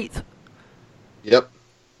the faith. Yep.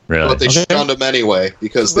 Really? But they shunned him anyway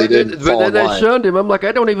because they didn't fall in line. They shunned him. I'm like,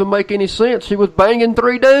 that don't even make any sense. She was banging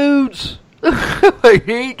 3 dudes.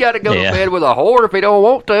 He ain't got to go to bed with a whore if he don't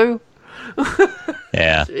want to.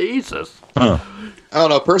 Yeah. Jesus. Huh. I don't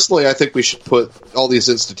know. Personally, I think we should put all these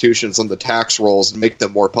institutions on the tax rolls and make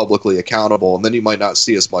them more publicly accountable, and then you might not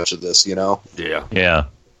see as much of this, Yeah. Yeah.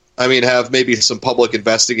 I mean, have maybe some public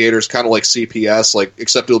investigators, kind of like CPS,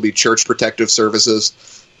 except it'll be Church Protective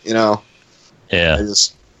Services, Yeah.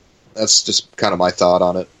 That's just kind of my thought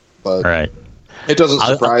on it. But Right. it doesn't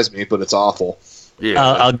surprise me, but it's awful.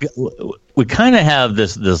 Yeah. We kind of have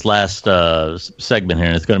this last segment here,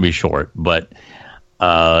 and it's going to be short, but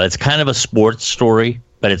it's kind of a sports story,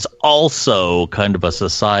 but it's also kind of a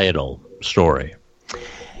societal story.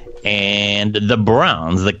 And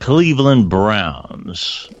the Cleveland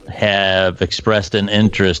Browns, have expressed an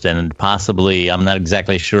interest and possibly, I'm not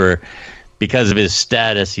exactly sure, because of his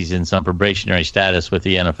status, he's in some probationary status with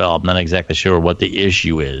the NFL. I'm not exactly sure what the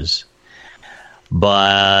issue is.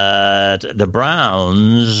 But the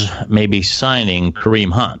Browns may be signing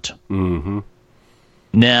Kareem Hunt. Mm-hmm.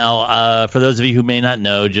 Now, for those of you who may not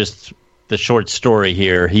know, just the short story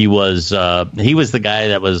here, he was the guy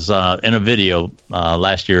that was in a video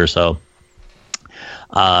last year or so,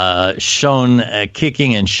 shown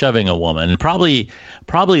kicking and shoving a woman. Probably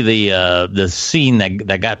the scene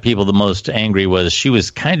that got people the most angry was she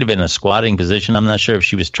was kind of in a squatting position. I'm not sure if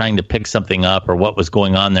she was trying to pick something up or what was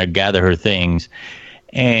going on there, gather her things,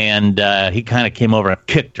 and he kind of came over and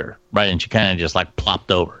kicked her, right, and she kind of just like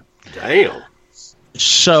plopped over. Damn.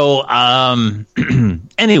 So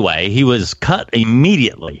anyway, he was cut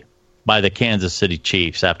immediately by the Kansas City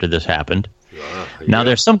Chiefs after this happened. Yeah. Now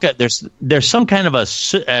there's some kind of a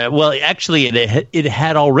well, actually it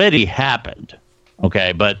had already happened,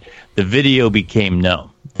 okay, but the video became known.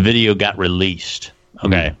 The video got released,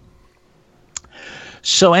 okay.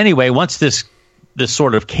 So anyway, once this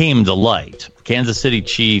sort of came to light, Kansas City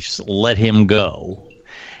Chiefs let him go.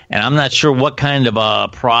 And I'm not sure what kind of a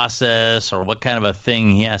process or what kind of a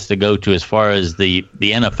thing he has to go to as far as the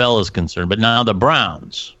NFL is concerned. But now the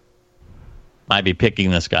Browns might be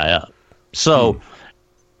picking this guy up. So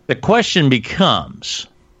the question becomes,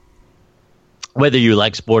 whether you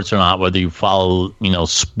like sports or not, whether you follow,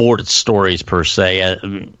 sports stories per se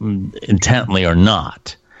intently or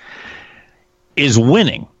not, is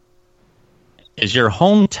winning. Is your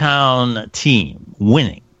hometown team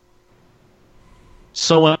winning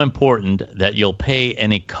so important that you'll pay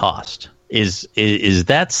any cost? Is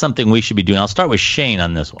that something we should be doing? I'll start with Shane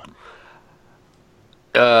on this one.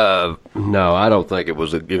 No, I don't think it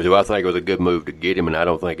was I think it was a good move to get him, and I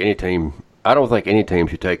don't think any team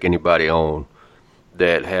should take anybody on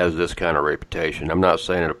that has this kind of reputation. I'm not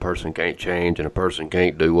saying that a person can't change and a person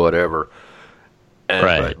can't do whatever.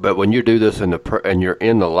 Right. But when you do this and you're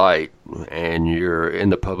in the light and you're in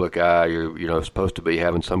the public eye, you're supposed to be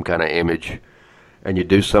having some kind of image, and you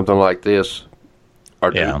do something like this,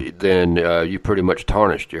 then you pretty much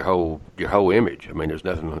tarnished your whole image. I mean, there's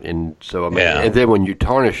nothing. And so and then when you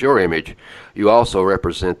tarnish your image, you also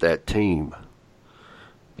represent that team.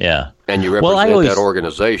 Yeah, and you represent that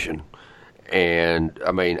organization. And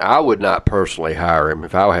I mean, I would not personally hire him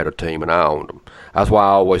if I had a team and I owned them. That's why I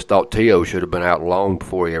always thought T.O. should have been out long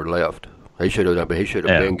before he ever left. He should have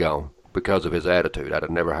been gone because of his attitude. I'd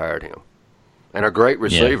have never hired him. And a great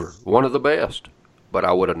receiver, one of the best, but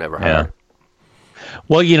I would have never hired him.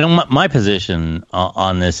 Well, my position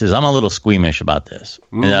on this is I'm a little squeamish about this.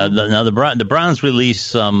 Mm-hmm. Now the Browns released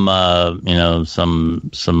some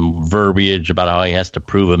verbiage about how he has to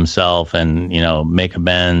prove himself and make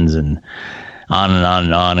amends and on and on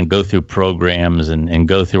and on and go through programs and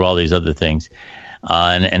go through all these other things.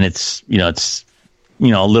 And it's a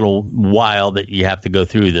little wild that you have to go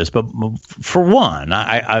through this. But for one,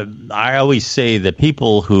 I always say that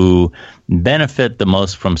people who benefit the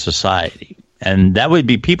most from society, and that would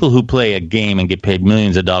be people who play a game and get paid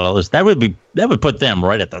millions of dollars, that would put them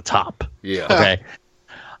right at the top. Yeah. Okay.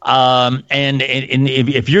 And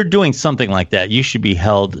if you're doing something like that, you should be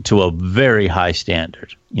held to a very high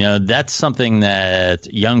standard. That's something that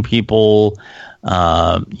young people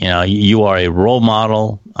You are a role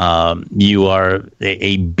model. You are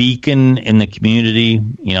a beacon in the community.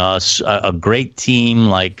 A great team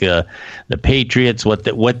like the Patriots, what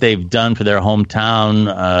they've done for their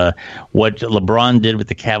hometown, what LeBron did with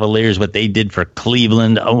the Cavaliers, what they did for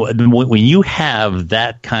Cleveland. When you have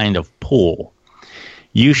that kind of pull,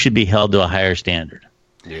 you should be held to a higher standard.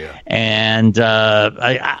 Yeah. And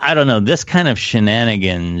I don't know, this kind of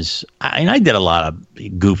shenanigans. I did a lot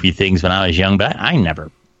of goofy things when I was young, but I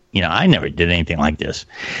never did anything like this.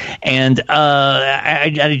 And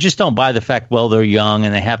I just don't buy the fact, well, they're young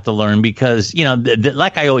and they have to learn because,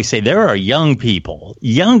 like I always say, there are young people,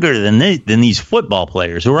 younger than these football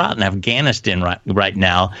players who are out in Afghanistan right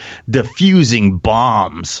now defusing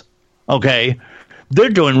bombs. Okay. They're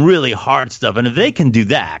doing really hard stuff, and if they can do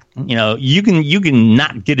that, you can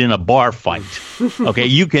not get in a bar fight. Okay,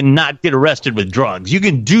 you can not get arrested with drugs. You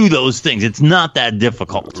can do those things. It's not that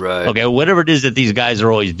difficult. Right. Okay, whatever it is that these guys are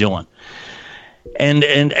always doing.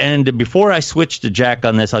 And before I switch to Jack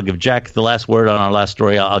on this, I'll give Jack the last word on our last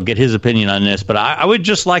story. I'll get his opinion on this, but I would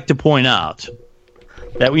just like to point out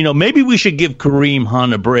that, maybe we should give Kareem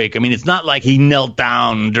Hunt a break. I mean, it's not like he knelt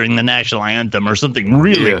down during the national anthem or something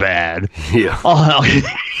really bad. Yeah. All he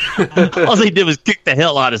did was kick the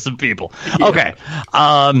hell out of some people. Yeah. Okay.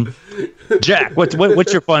 Jack,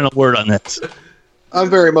 what's your final word on this? I'm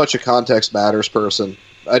very much a context matters person.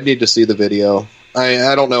 I'd need to see the video.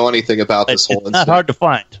 I don't know anything about this whole incident. It's not hard to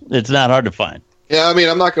find. It's not hard to find. Yeah, I mean,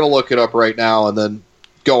 I'm not going to look it up right now and then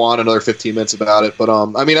go on another 15 minutes about it, but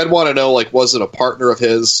I'd want to know, was it a partner of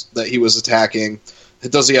his that he was attacking?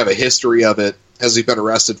 Does he have a history of it? Has he been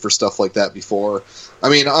arrested for stuff like that before? I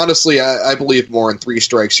mean, honestly, I believe more in 3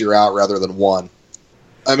 strikes you're out rather than 1.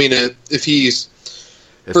 I mean, if he's,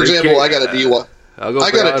 for example, I got a DUI. I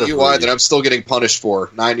got a DUI that I'm still getting punished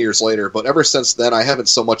for 9 years later, but ever since then, I haven't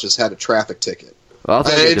so much as had a traffic ticket. Well, I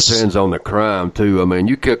think it depends on the crime, too. I mean,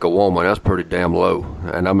 you kick a woman, that's pretty damn low.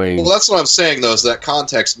 And I mean... Well, that's what I'm saying, though, is that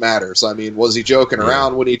context matters. I mean, was he joking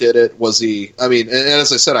around when he did it? Was he... I mean, and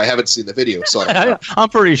as I said, I haven't seen the video, so... I'm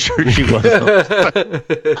pretty sure she was.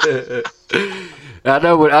 I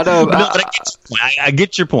know. No, I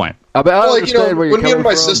get your point. When me and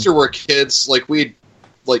my sister were kids, we'd,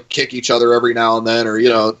 kick each other every now and then, or,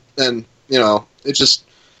 it just...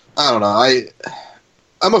 I don't know.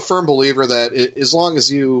 I'm a firm believer that as long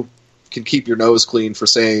as you can keep your nose clean for,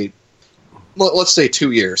 let's say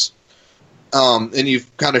 2 years, and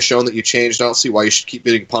you've kind of shown that you changed, I don't see why you should keep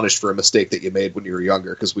getting punished for a mistake that you made when you were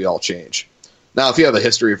younger, because we all change. Now, if you have a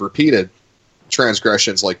history of repeated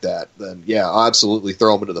transgressions like that, then, yeah, I'll absolutely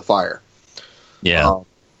throw him into the fire. Yeah.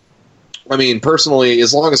 I mean, personally,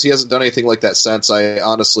 as long as he hasn't done anything like that since, I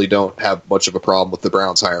honestly don't have much of a problem with the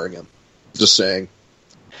Browns hiring him. Just saying.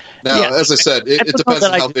 Now, as I said, it depends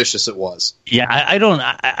on how vicious it was. Yeah,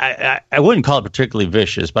 I wouldn't call it particularly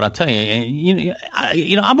vicious, but I'll tell you,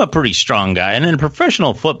 I'm a pretty strong guy, and then a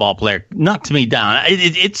professional football player knocks me down.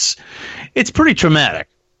 It's pretty traumatic.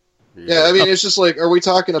 Yeah, I mean, it's just are we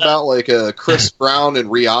talking about a Chris Brown and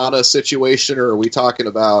Rihanna situation, or are we talking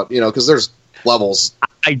about, because there's levels.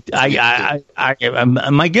 My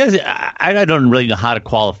guess, I don't really know how to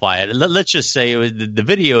qualify it. Let's just say the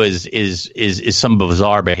video is some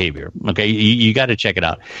bizarre behavior. Okay, you got to check it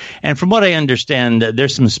out. And from what I understand,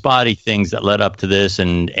 there's some spotty things that led up to this,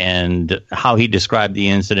 and how he described the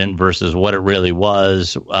incident versus what it really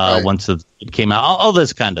was once it came out. All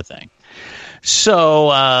this kind of thing.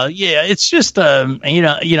 So it's just and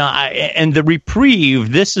the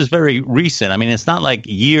reprieve. This is very recent. I mean, it's not like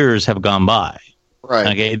years have gone by. Right.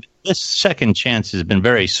 Okay. This second chance has been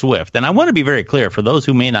very swift, and I want to be very clear for those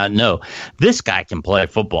who may not know. This guy can play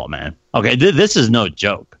football, man. Okay, this is no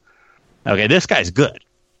joke. Okay, this guy's good.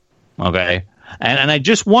 Okay, and I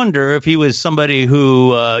just wonder if he was somebody who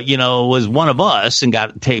was one of us and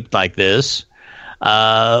got taped like this.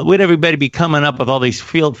 Would everybody be coming up with all these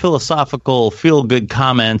philosophical, feel-good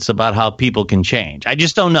comments about how people can change? I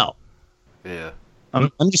just don't know. Yeah.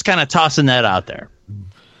 I'm just kind of tossing that out there.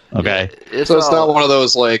 Okay. Yeah, it's not one of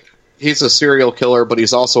those, he's a serial killer, but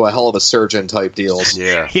he's also a hell of a surgeon type deals.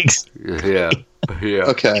 Yeah. Yeah.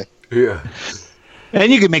 Okay. Yeah.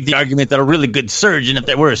 And you could make the argument that a really good surgeon, if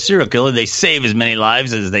they were a serial killer, they save as many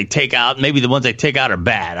lives as they take out. Maybe the ones they take out are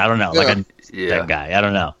bad. I don't know. Yeah. That guy. I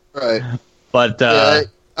don't know. Right. But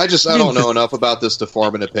I I don't know enough about this to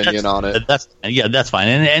form an opinion on it. That's fine.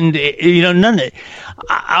 And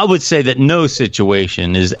I would say that no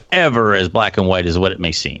situation is ever as black and white as what it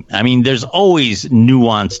may seem. I mean, there's always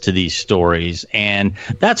nuance to these stories, and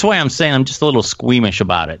that's why I'm saying I'm just a little squeamish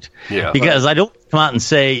about it. Yeah. Because I don't come out and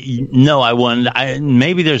say, no, I wouldn't.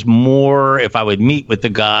 Maybe there's more if I would meet with the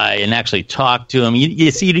guy and actually talk to him.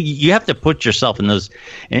 You see, you have to put yourself in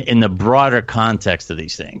the broader context of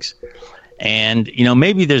these things. And,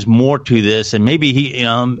 maybe there's more to this, and maybe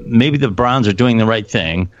maybe the Browns are doing the right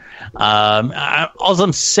thing. All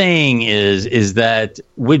I'm saying is that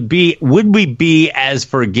would we be as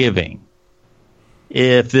forgiving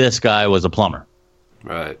if this guy was a plumber?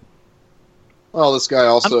 Right. Well, this guy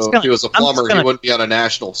also, if he was a plumber, he wouldn't be on a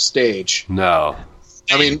national stage. No.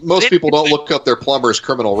 I mean, most people don't look up their plumber's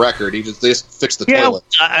criminal record. They just fix the toilet.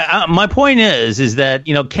 My point is that,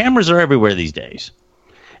 cameras are everywhere these days.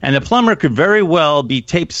 And the plumber could very well be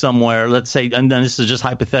taped somewhere, let's say, and then this is just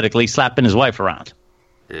hypothetically, slapping his wife around.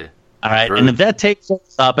 Yeah. All right. True. And if that takes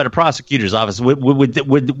up at a prosecutor's office,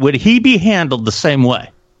 would he be handled the same way?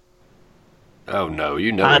 Oh, no.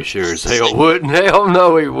 He sure as hell wouldn't. Hell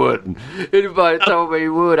no, he wouldn't. Anybody told me he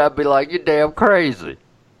would, I'd be like, you're damn crazy.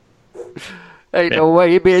 Ain't no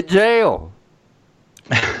way he'd be in jail.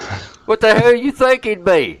 What the hell you think he'd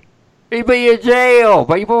be? He'd be in jail,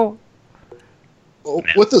 people.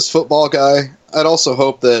 With this football guy, I'd also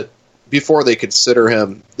hope that before they consider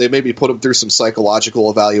him, they maybe put him through some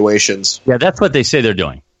psychological evaluations. Yeah, that's what they say they're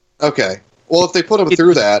doing. Okay. Well, if they put him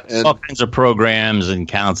through that, and all kinds of programs and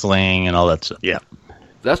counseling and all that stuff. Yeah.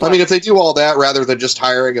 If they do all that rather than just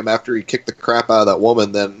hiring him after he kicked the crap out of that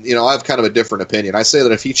woman, then, I have kind of a different opinion. I say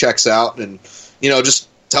that if he checks out and, just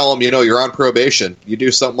tell him, you're on probation. You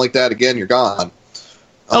do something like that again, you're gone.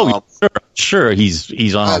 Sure.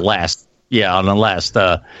 He's on a last. Yeah, on the last,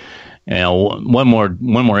 one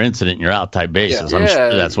more incident, you're out type basis. Yeah, I'm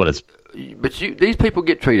sure that's what it's. But these people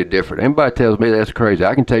get treated different. Anybody tells me that's crazy.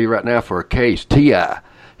 I can tell you right now for a case, T.I.,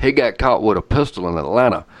 he got caught with a pistol in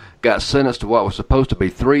Atlanta, got sentenced to what was supposed to be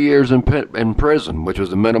 3 years in prison, which was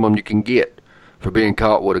the minimum you can get for being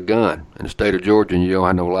caught with a gun in the state of Georgia, and you don't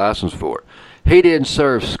have no license for it. He didn't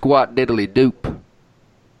serve squat diddly doop.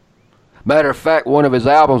 Matter of fact, one of his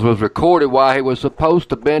albums was recorded while he was supposed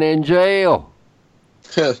to have been in jail.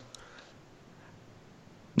 Yeah.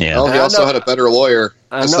 Well, he also had a better lawyer.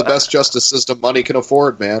 That's the best justice system money can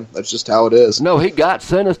afford, man. That's just how it is. No, he got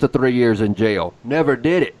sentenced to 3 years in jail. Never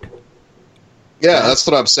did it. Yeah, that's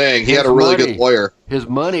what I'm saying. He had a really good lawyer. His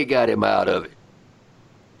money got him out of it.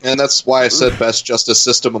 And that's why I said best justice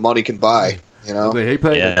system money can buy. I mean, he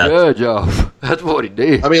paid the judge off. That's what he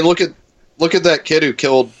did. I mean, look at that kid who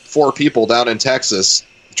killed 4 people down in Texas,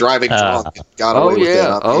 driving drunk, got away with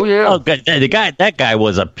it. That guy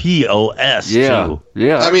was a POS too.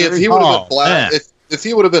 Yeah. I mean, if he would have been black, if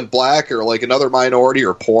he would have been black or like another minority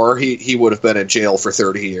or poor, he would have been in jail for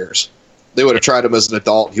 30 years. They would have tried him as an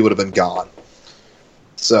adult. He would have been gone.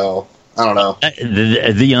 So I don't know.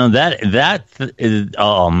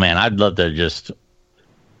 Oh man, I'd love to just.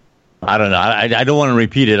 I don't know. I don't want to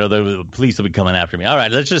repeat it, although the police will be coming after me. All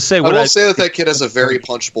right, let's just say I will say that kid has a very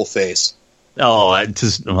punchable face. Oh,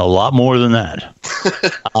 just a lot more than that.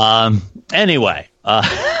 Anyway.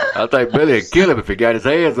 I think Billy would kill him if he got his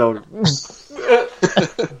hands on him.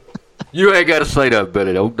 You ain't got to say that,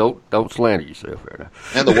 Billy. Don't slander yourself right now.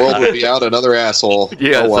 And the world would be out another asshole.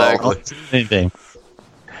 Yeah, exactly.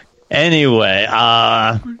 Anyway,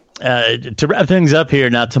 to wrap things up here,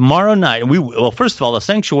 now tomorrow night, first of all, the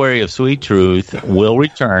Sanctuary of Sweet Truth will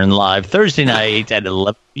return live Thursday night at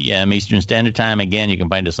 11 p.m. Eastern Standard Time. Again, you can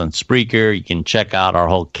find us on Spreaker. You can check out our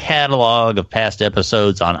whole catalog of past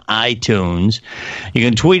episodes on iTunes. You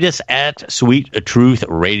can tweet us at Sweet Truth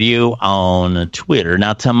Radio on Twitter.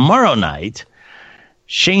 Now, tomorrow night,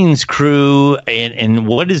 Shane's crew, and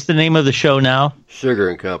what is the name of the show now? Sugar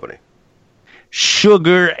and Company.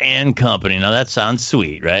 Sugar and Company. Now that sounds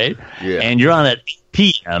sweet, right? Yeah. And you're on at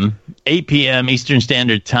 8 p.m. Eastern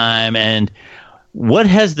Standard Time. And what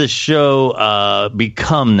has the show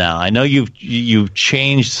become now? I know you've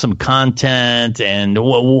changed some content, and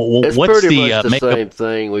it's what's pretty much the same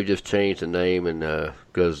thing. We just changed the name, and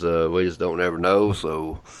because we just don't ever know,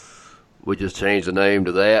 so we just changed the name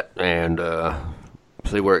to that, and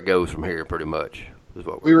see where it goes from here. Pretty much.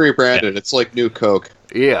 We rebranded. It's like New Coke.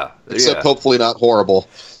 Yeah. Except hopefully not horrible.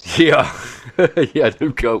 Yeah. Yeah,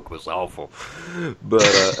 New Coke was awful. But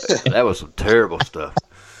that was some terrible stuff.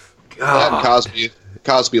 God.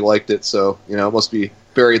 Cosby liked it, so, it must be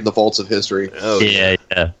buried in the vaults of history. Oh, yeah.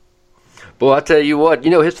 Well, I tell you what,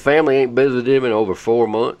 his family ain't visited him in over 4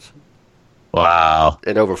 months. Wow.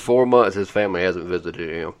 In over 4 months, his family hasn't visited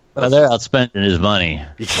him. Well, they're out spending his money.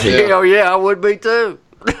 Hell yeah, I would be too.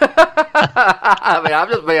 I mean, I'm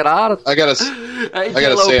just being honest. I gotta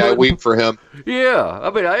say, I weep for him. Yeah,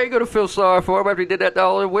 I mean, I ain't gonna feel sorry for him after he did that to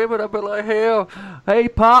all the women. I'd be like, hell, hey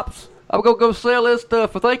pops, I'm gonna go sell this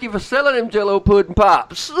stuff. Well, thank you for selling them Jello pudding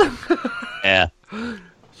pops. Yeah.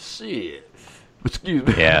 Shit. Excuse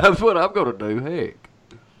me. Yeah. That's what I'm gonna do. Heck.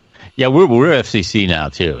 Yeah, we're FCC now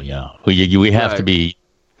too. You know, we have to be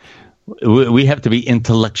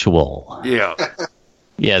intellectual. Yeah.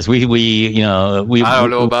 Yes, we I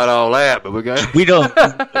don't know about all that, but we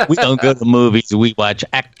don't go to movies. We watch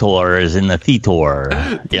actors in the theater.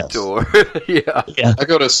 Yes. Yeah. I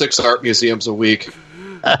go to 6 art museums a week.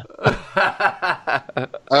 I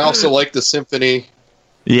also like the symphony.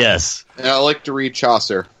 Yes. And I like to read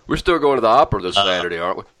Chaucer. We're still going to the opera this Saturday,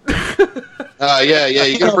 aren't we? Yeah.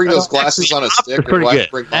 You gotta bring those glasses on a stick. Pretty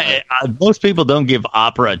good. Most people don't give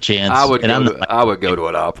opera a chance. I would go to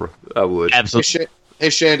an opera. I would. Absolutely. Hey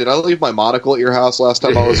Shane, did I leave my monocle at your house last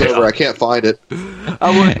time I was over? I can't find it. I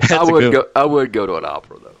would go to an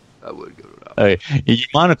opera though. I would go to an opera. Your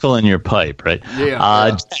monocle and your pipe, right?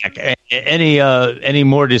 Yeah. Jack, any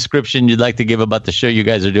more description you'd like to give about the show you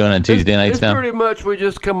guys are doing on Tuesday nights now? Pretty much we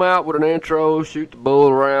just come out with an intro, shoot the bull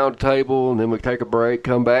around the table, and then we take a break,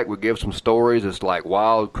 come back, we give some stories. It's like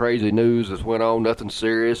wild, crazy news that's went on, nothing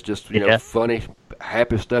serious, just funny,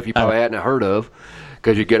 happy stuff you probably hadn't heard of.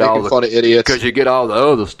 Because you get all fun of idiots. Because you get all the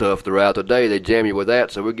other stuff throughout the day, they jam you with that.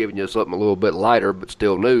 So we're giving you something a little bit lighter, but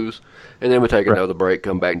still news. And then we take another break,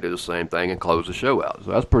 come back and do the same thing, and close the show out. So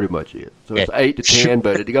that's pretty much it. So it's 8 to 10,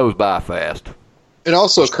 but it goes by fast. And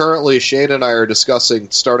also, currently, Shane and I are discussing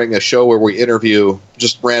starting a show where we interview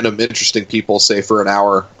just random, interesting people, say for an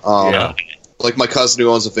hour. Like my cousin who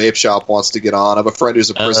owns a vape shop wants to get on. I have a friend who's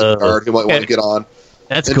a prison guard who might want to get on.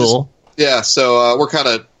 That's cool. So we're kind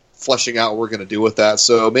of fleshing out what we're going to do with that.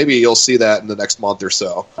 So maybe you'll see that in the next month or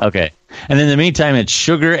so. Okay. And in the meantime, it's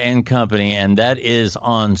Sugar and Company, and that is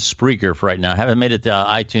on Spreaker for right now. I haven't made it to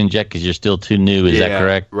iTunes yet because you're still too new. Is that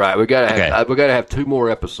correct? Right. We got to have 2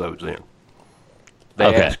 more episodes in.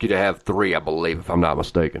 They ask you to have 3, I believe, if I'm not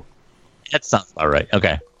mistaken. That sounds all right.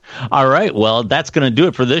 Okay. All right. Well, that's going to do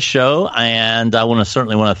it for this show, and I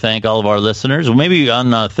certainly want to thank all of our listeners. Well, maybe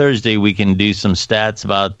on Thursday we can do some stats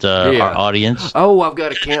about our audience. Oh, I've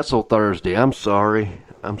got to cancel Thursday. I'm sorry.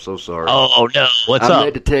 I'm so sorry. Oh no! What's up? I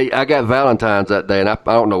meant to tell you, I got Valentine's that day, and I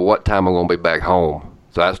don't know what time I'm going to be back home.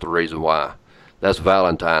 So that's the reason why. That's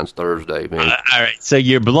Valentine's Thursday, man. All right, so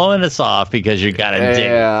you're blowing us off because you got a date.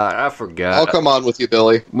 Yeah, I forgot. I'll come on with you,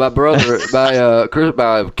 Billy. My brother,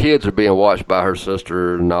 my kids are being watched by her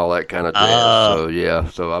sister and all that kind of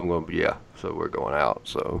jazz. So I'm going to, so we're going out.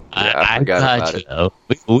 So I forgot about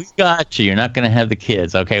it. We got you. You're not going to have the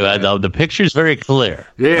kids. Okay, well, the picture's very clear.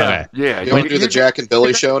 Yeah, okay. You want to do the Jack and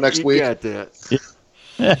Billy show next week? You got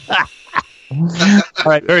that. All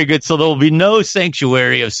right, very good. So there will be no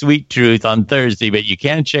Sanctuary of Sweet Truth on Thursday, but you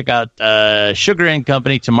can check out Sugar and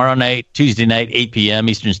Company tomorrow night, Tuesday night, 8 p.m.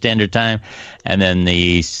 Eastern Standard Time, and then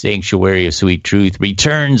the Sanctuary of Sweet Truth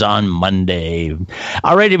returns on Monday.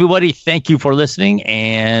 All right, everybody, thank you for listening,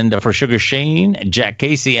 and for Sugar Shane, Jack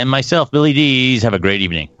Casey, and myself, Billy Dees, have a great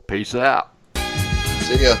evening. Peace out.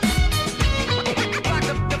 See ya.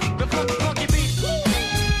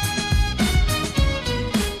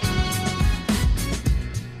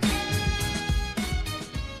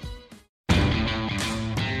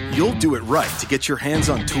 You'll do it right to get your hands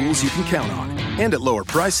on tools you can count on, and at lower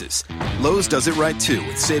prices. Lowe's does it right too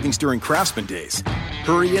with savings during Craftsman Days.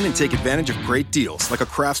 Hurry in and take advantage of great deals like a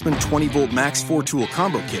Craftsman 20-volt Max 4-tool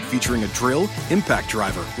combo kit featuring a drill, impact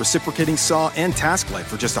driver, reciprocating saw, and task light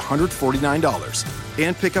for just $149.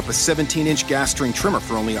 And pick up a 17-inch gas string trimmer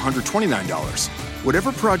for only $129.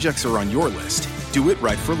 Whatever projects are on your list, do it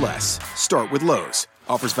right for less. Start with Lowe's.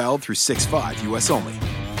 Offers valid through 6/5 U.S. only.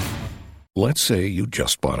 Let's say you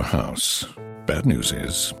just bought a house. Bad news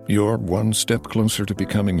is, you're one step closer to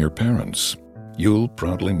becoming your parents. You'll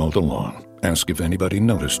proudly mow the lawn. Ask if anybody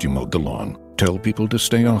noticed you mowed the lawn. Tell people to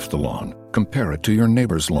stay off the lawn. Compare it to your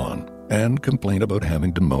neighbor's lawn. And complain about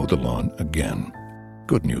having to mow the lawn again.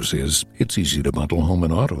 Good news is, it's easy to bundle home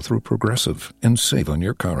and auto through Progressive and save on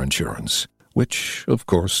your car insurance. Which, of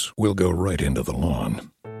course, will go right into the lawn.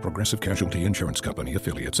 Progressive Casualty Insurance Company,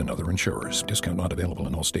 affiliates, and other insurers. Discount not available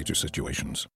in all states or situations.